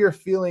what were your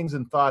feelings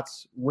and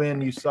thoughts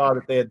when you saw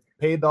that they had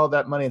paid all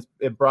that money and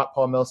it brought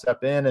Paul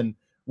Millsap in? And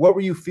what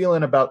were you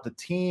feeling about the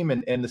team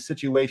and the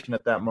situation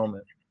at that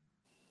moment?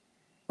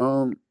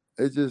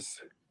 It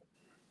just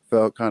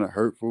felt kind of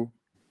hurtful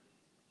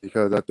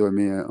because I thought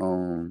me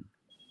and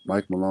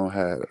Mike Malone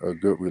had a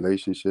good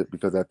relationship,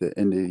 because at the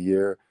end of the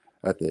year,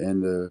 at the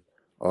end of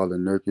all the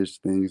Nurkic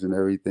things and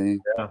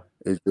everything,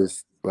 it's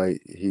just like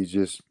he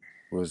just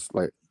was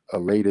like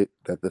elated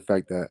that the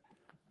fact that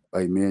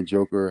like me and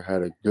Joker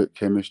had a good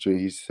chemistry.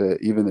 He said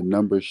even the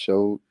numbers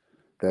showed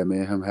that me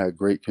and him had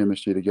great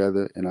chemistry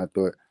together. And I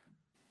thought,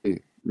 hey,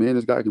 me and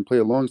this guy can play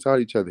alongside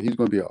each other. He's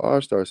going to be an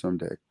all-star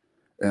someday.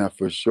 And I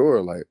for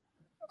sure, like,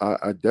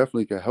 I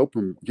definitely can help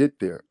him get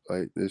there,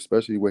 like,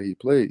 especially where he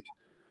plays.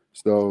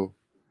 So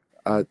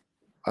I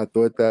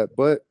thought that,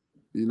 but,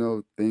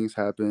 things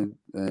happen.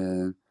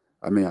 And,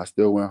 I mean, I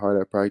still went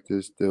hard at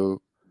practice,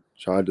 still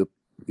tried to,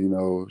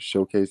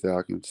 showcase that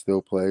I can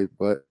still play.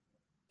 But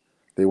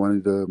they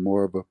wanted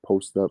more of a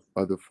post-up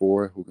other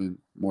four who can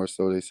more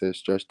so, they said,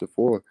 stretch the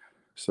four.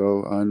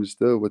 So I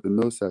understood with the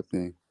Millsap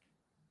thing.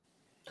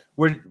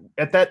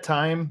 At that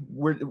time,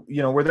 were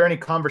there any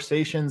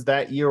conversations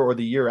that year or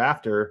the year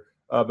after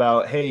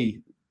about, hey,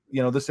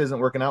 this isn't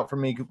working out for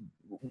me,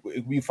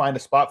 you find a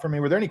spot for me?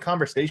 Were there any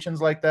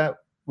conversations like that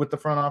with the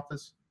front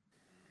office?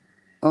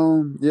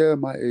 Yeah,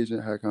 my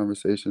agent had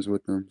conversations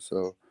with them,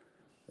 so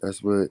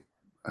that's what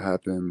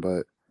happened.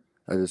 But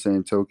at the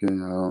same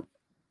token,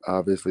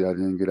 obviously I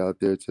didn't get out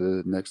there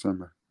to next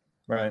summer.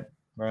 Right.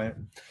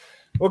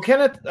 Well,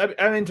 Kenneth,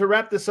 I mean, to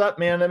wrap this up,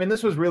 man, I mean,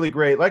 this was really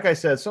great. Like I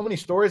said, so many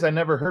stories I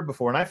never heard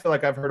before, and I feel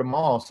like I've heard them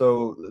all.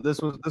 So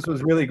this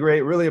was really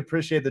great. Really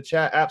appreciate the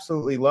chat.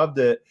 Absolutely loved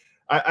it.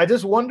 I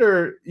just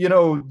wonder,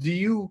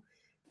 you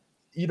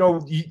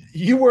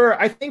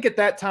were, I think at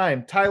that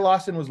time, Ty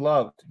Lawson was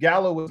loved.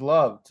 Gallo was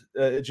loved.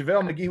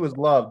 JaVale McGee was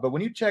loved. But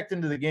when you checked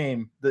into the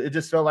game, it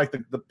just felt like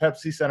the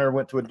Pepsi Center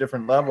went to a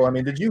different level. I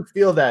mean, did you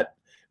feel that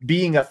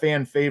being a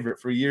fan favorite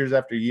for years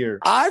after year?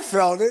 I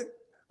felt it.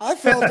 I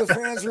felt the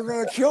fans were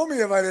going to kill me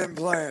if I didn't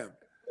play him.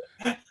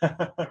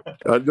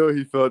 I know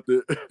he felt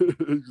it.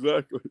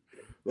 Exactly.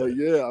 Like,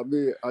 yeah, I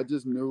mean, I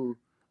just knew,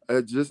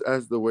 just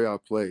as the way I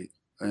played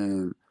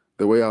and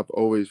the way I've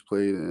always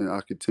played, and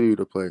I continue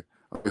to play.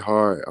 I play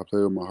hard. I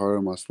play with my heart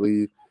on my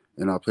sleeve,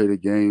 and I play the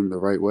game the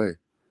right way.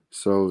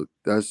 So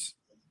that's,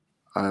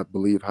 I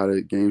believe, how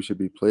the game should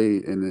be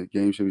played, and the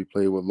game should be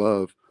played with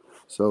love.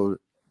 So,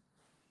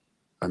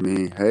 I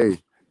mean,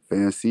 hey,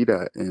 fans see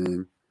that,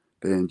 and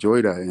they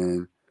enjoy that.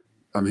 And,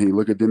 I mean,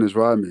 look at Dennis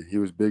Rodman. He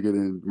was bigger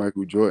than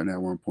Michael Jordan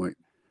at one point.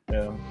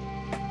 Yeah.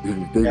 If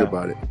you think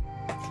about it.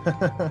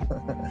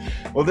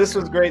 Well, this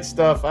was great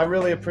stuff. I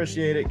really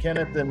appreciate it,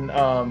 Kenneth, and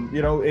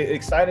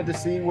excited to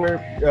see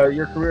where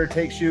your career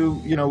takes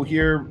you.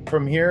 Here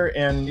from here,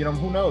 and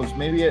who knows?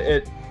 Maybe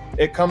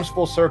it comes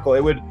full circle.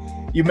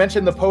 You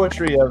mentioned the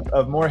poetry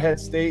of Morehead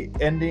State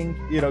ending.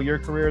 Your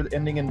career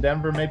ending in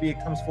Denver. Maybe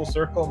it comes full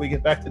circle. We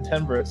get back to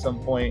Denver at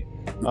some point.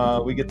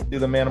 We get to do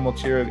the Manimal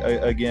Cheer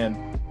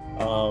again.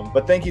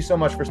 But thank you so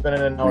much for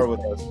spending an hour with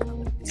us.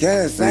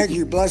 Kenneth, thank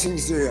you.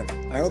 Blessings to you.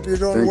 I hope you're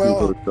doing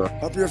well.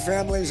 Hope your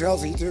family's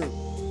healthy too.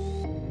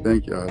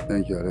 Thank y'all.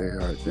 They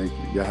are. Thank you.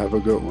 Y'all have a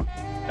good one.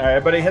 All right,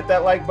 everybody, hit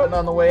that like button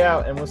on the way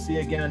out, and we'll see you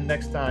again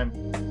next time.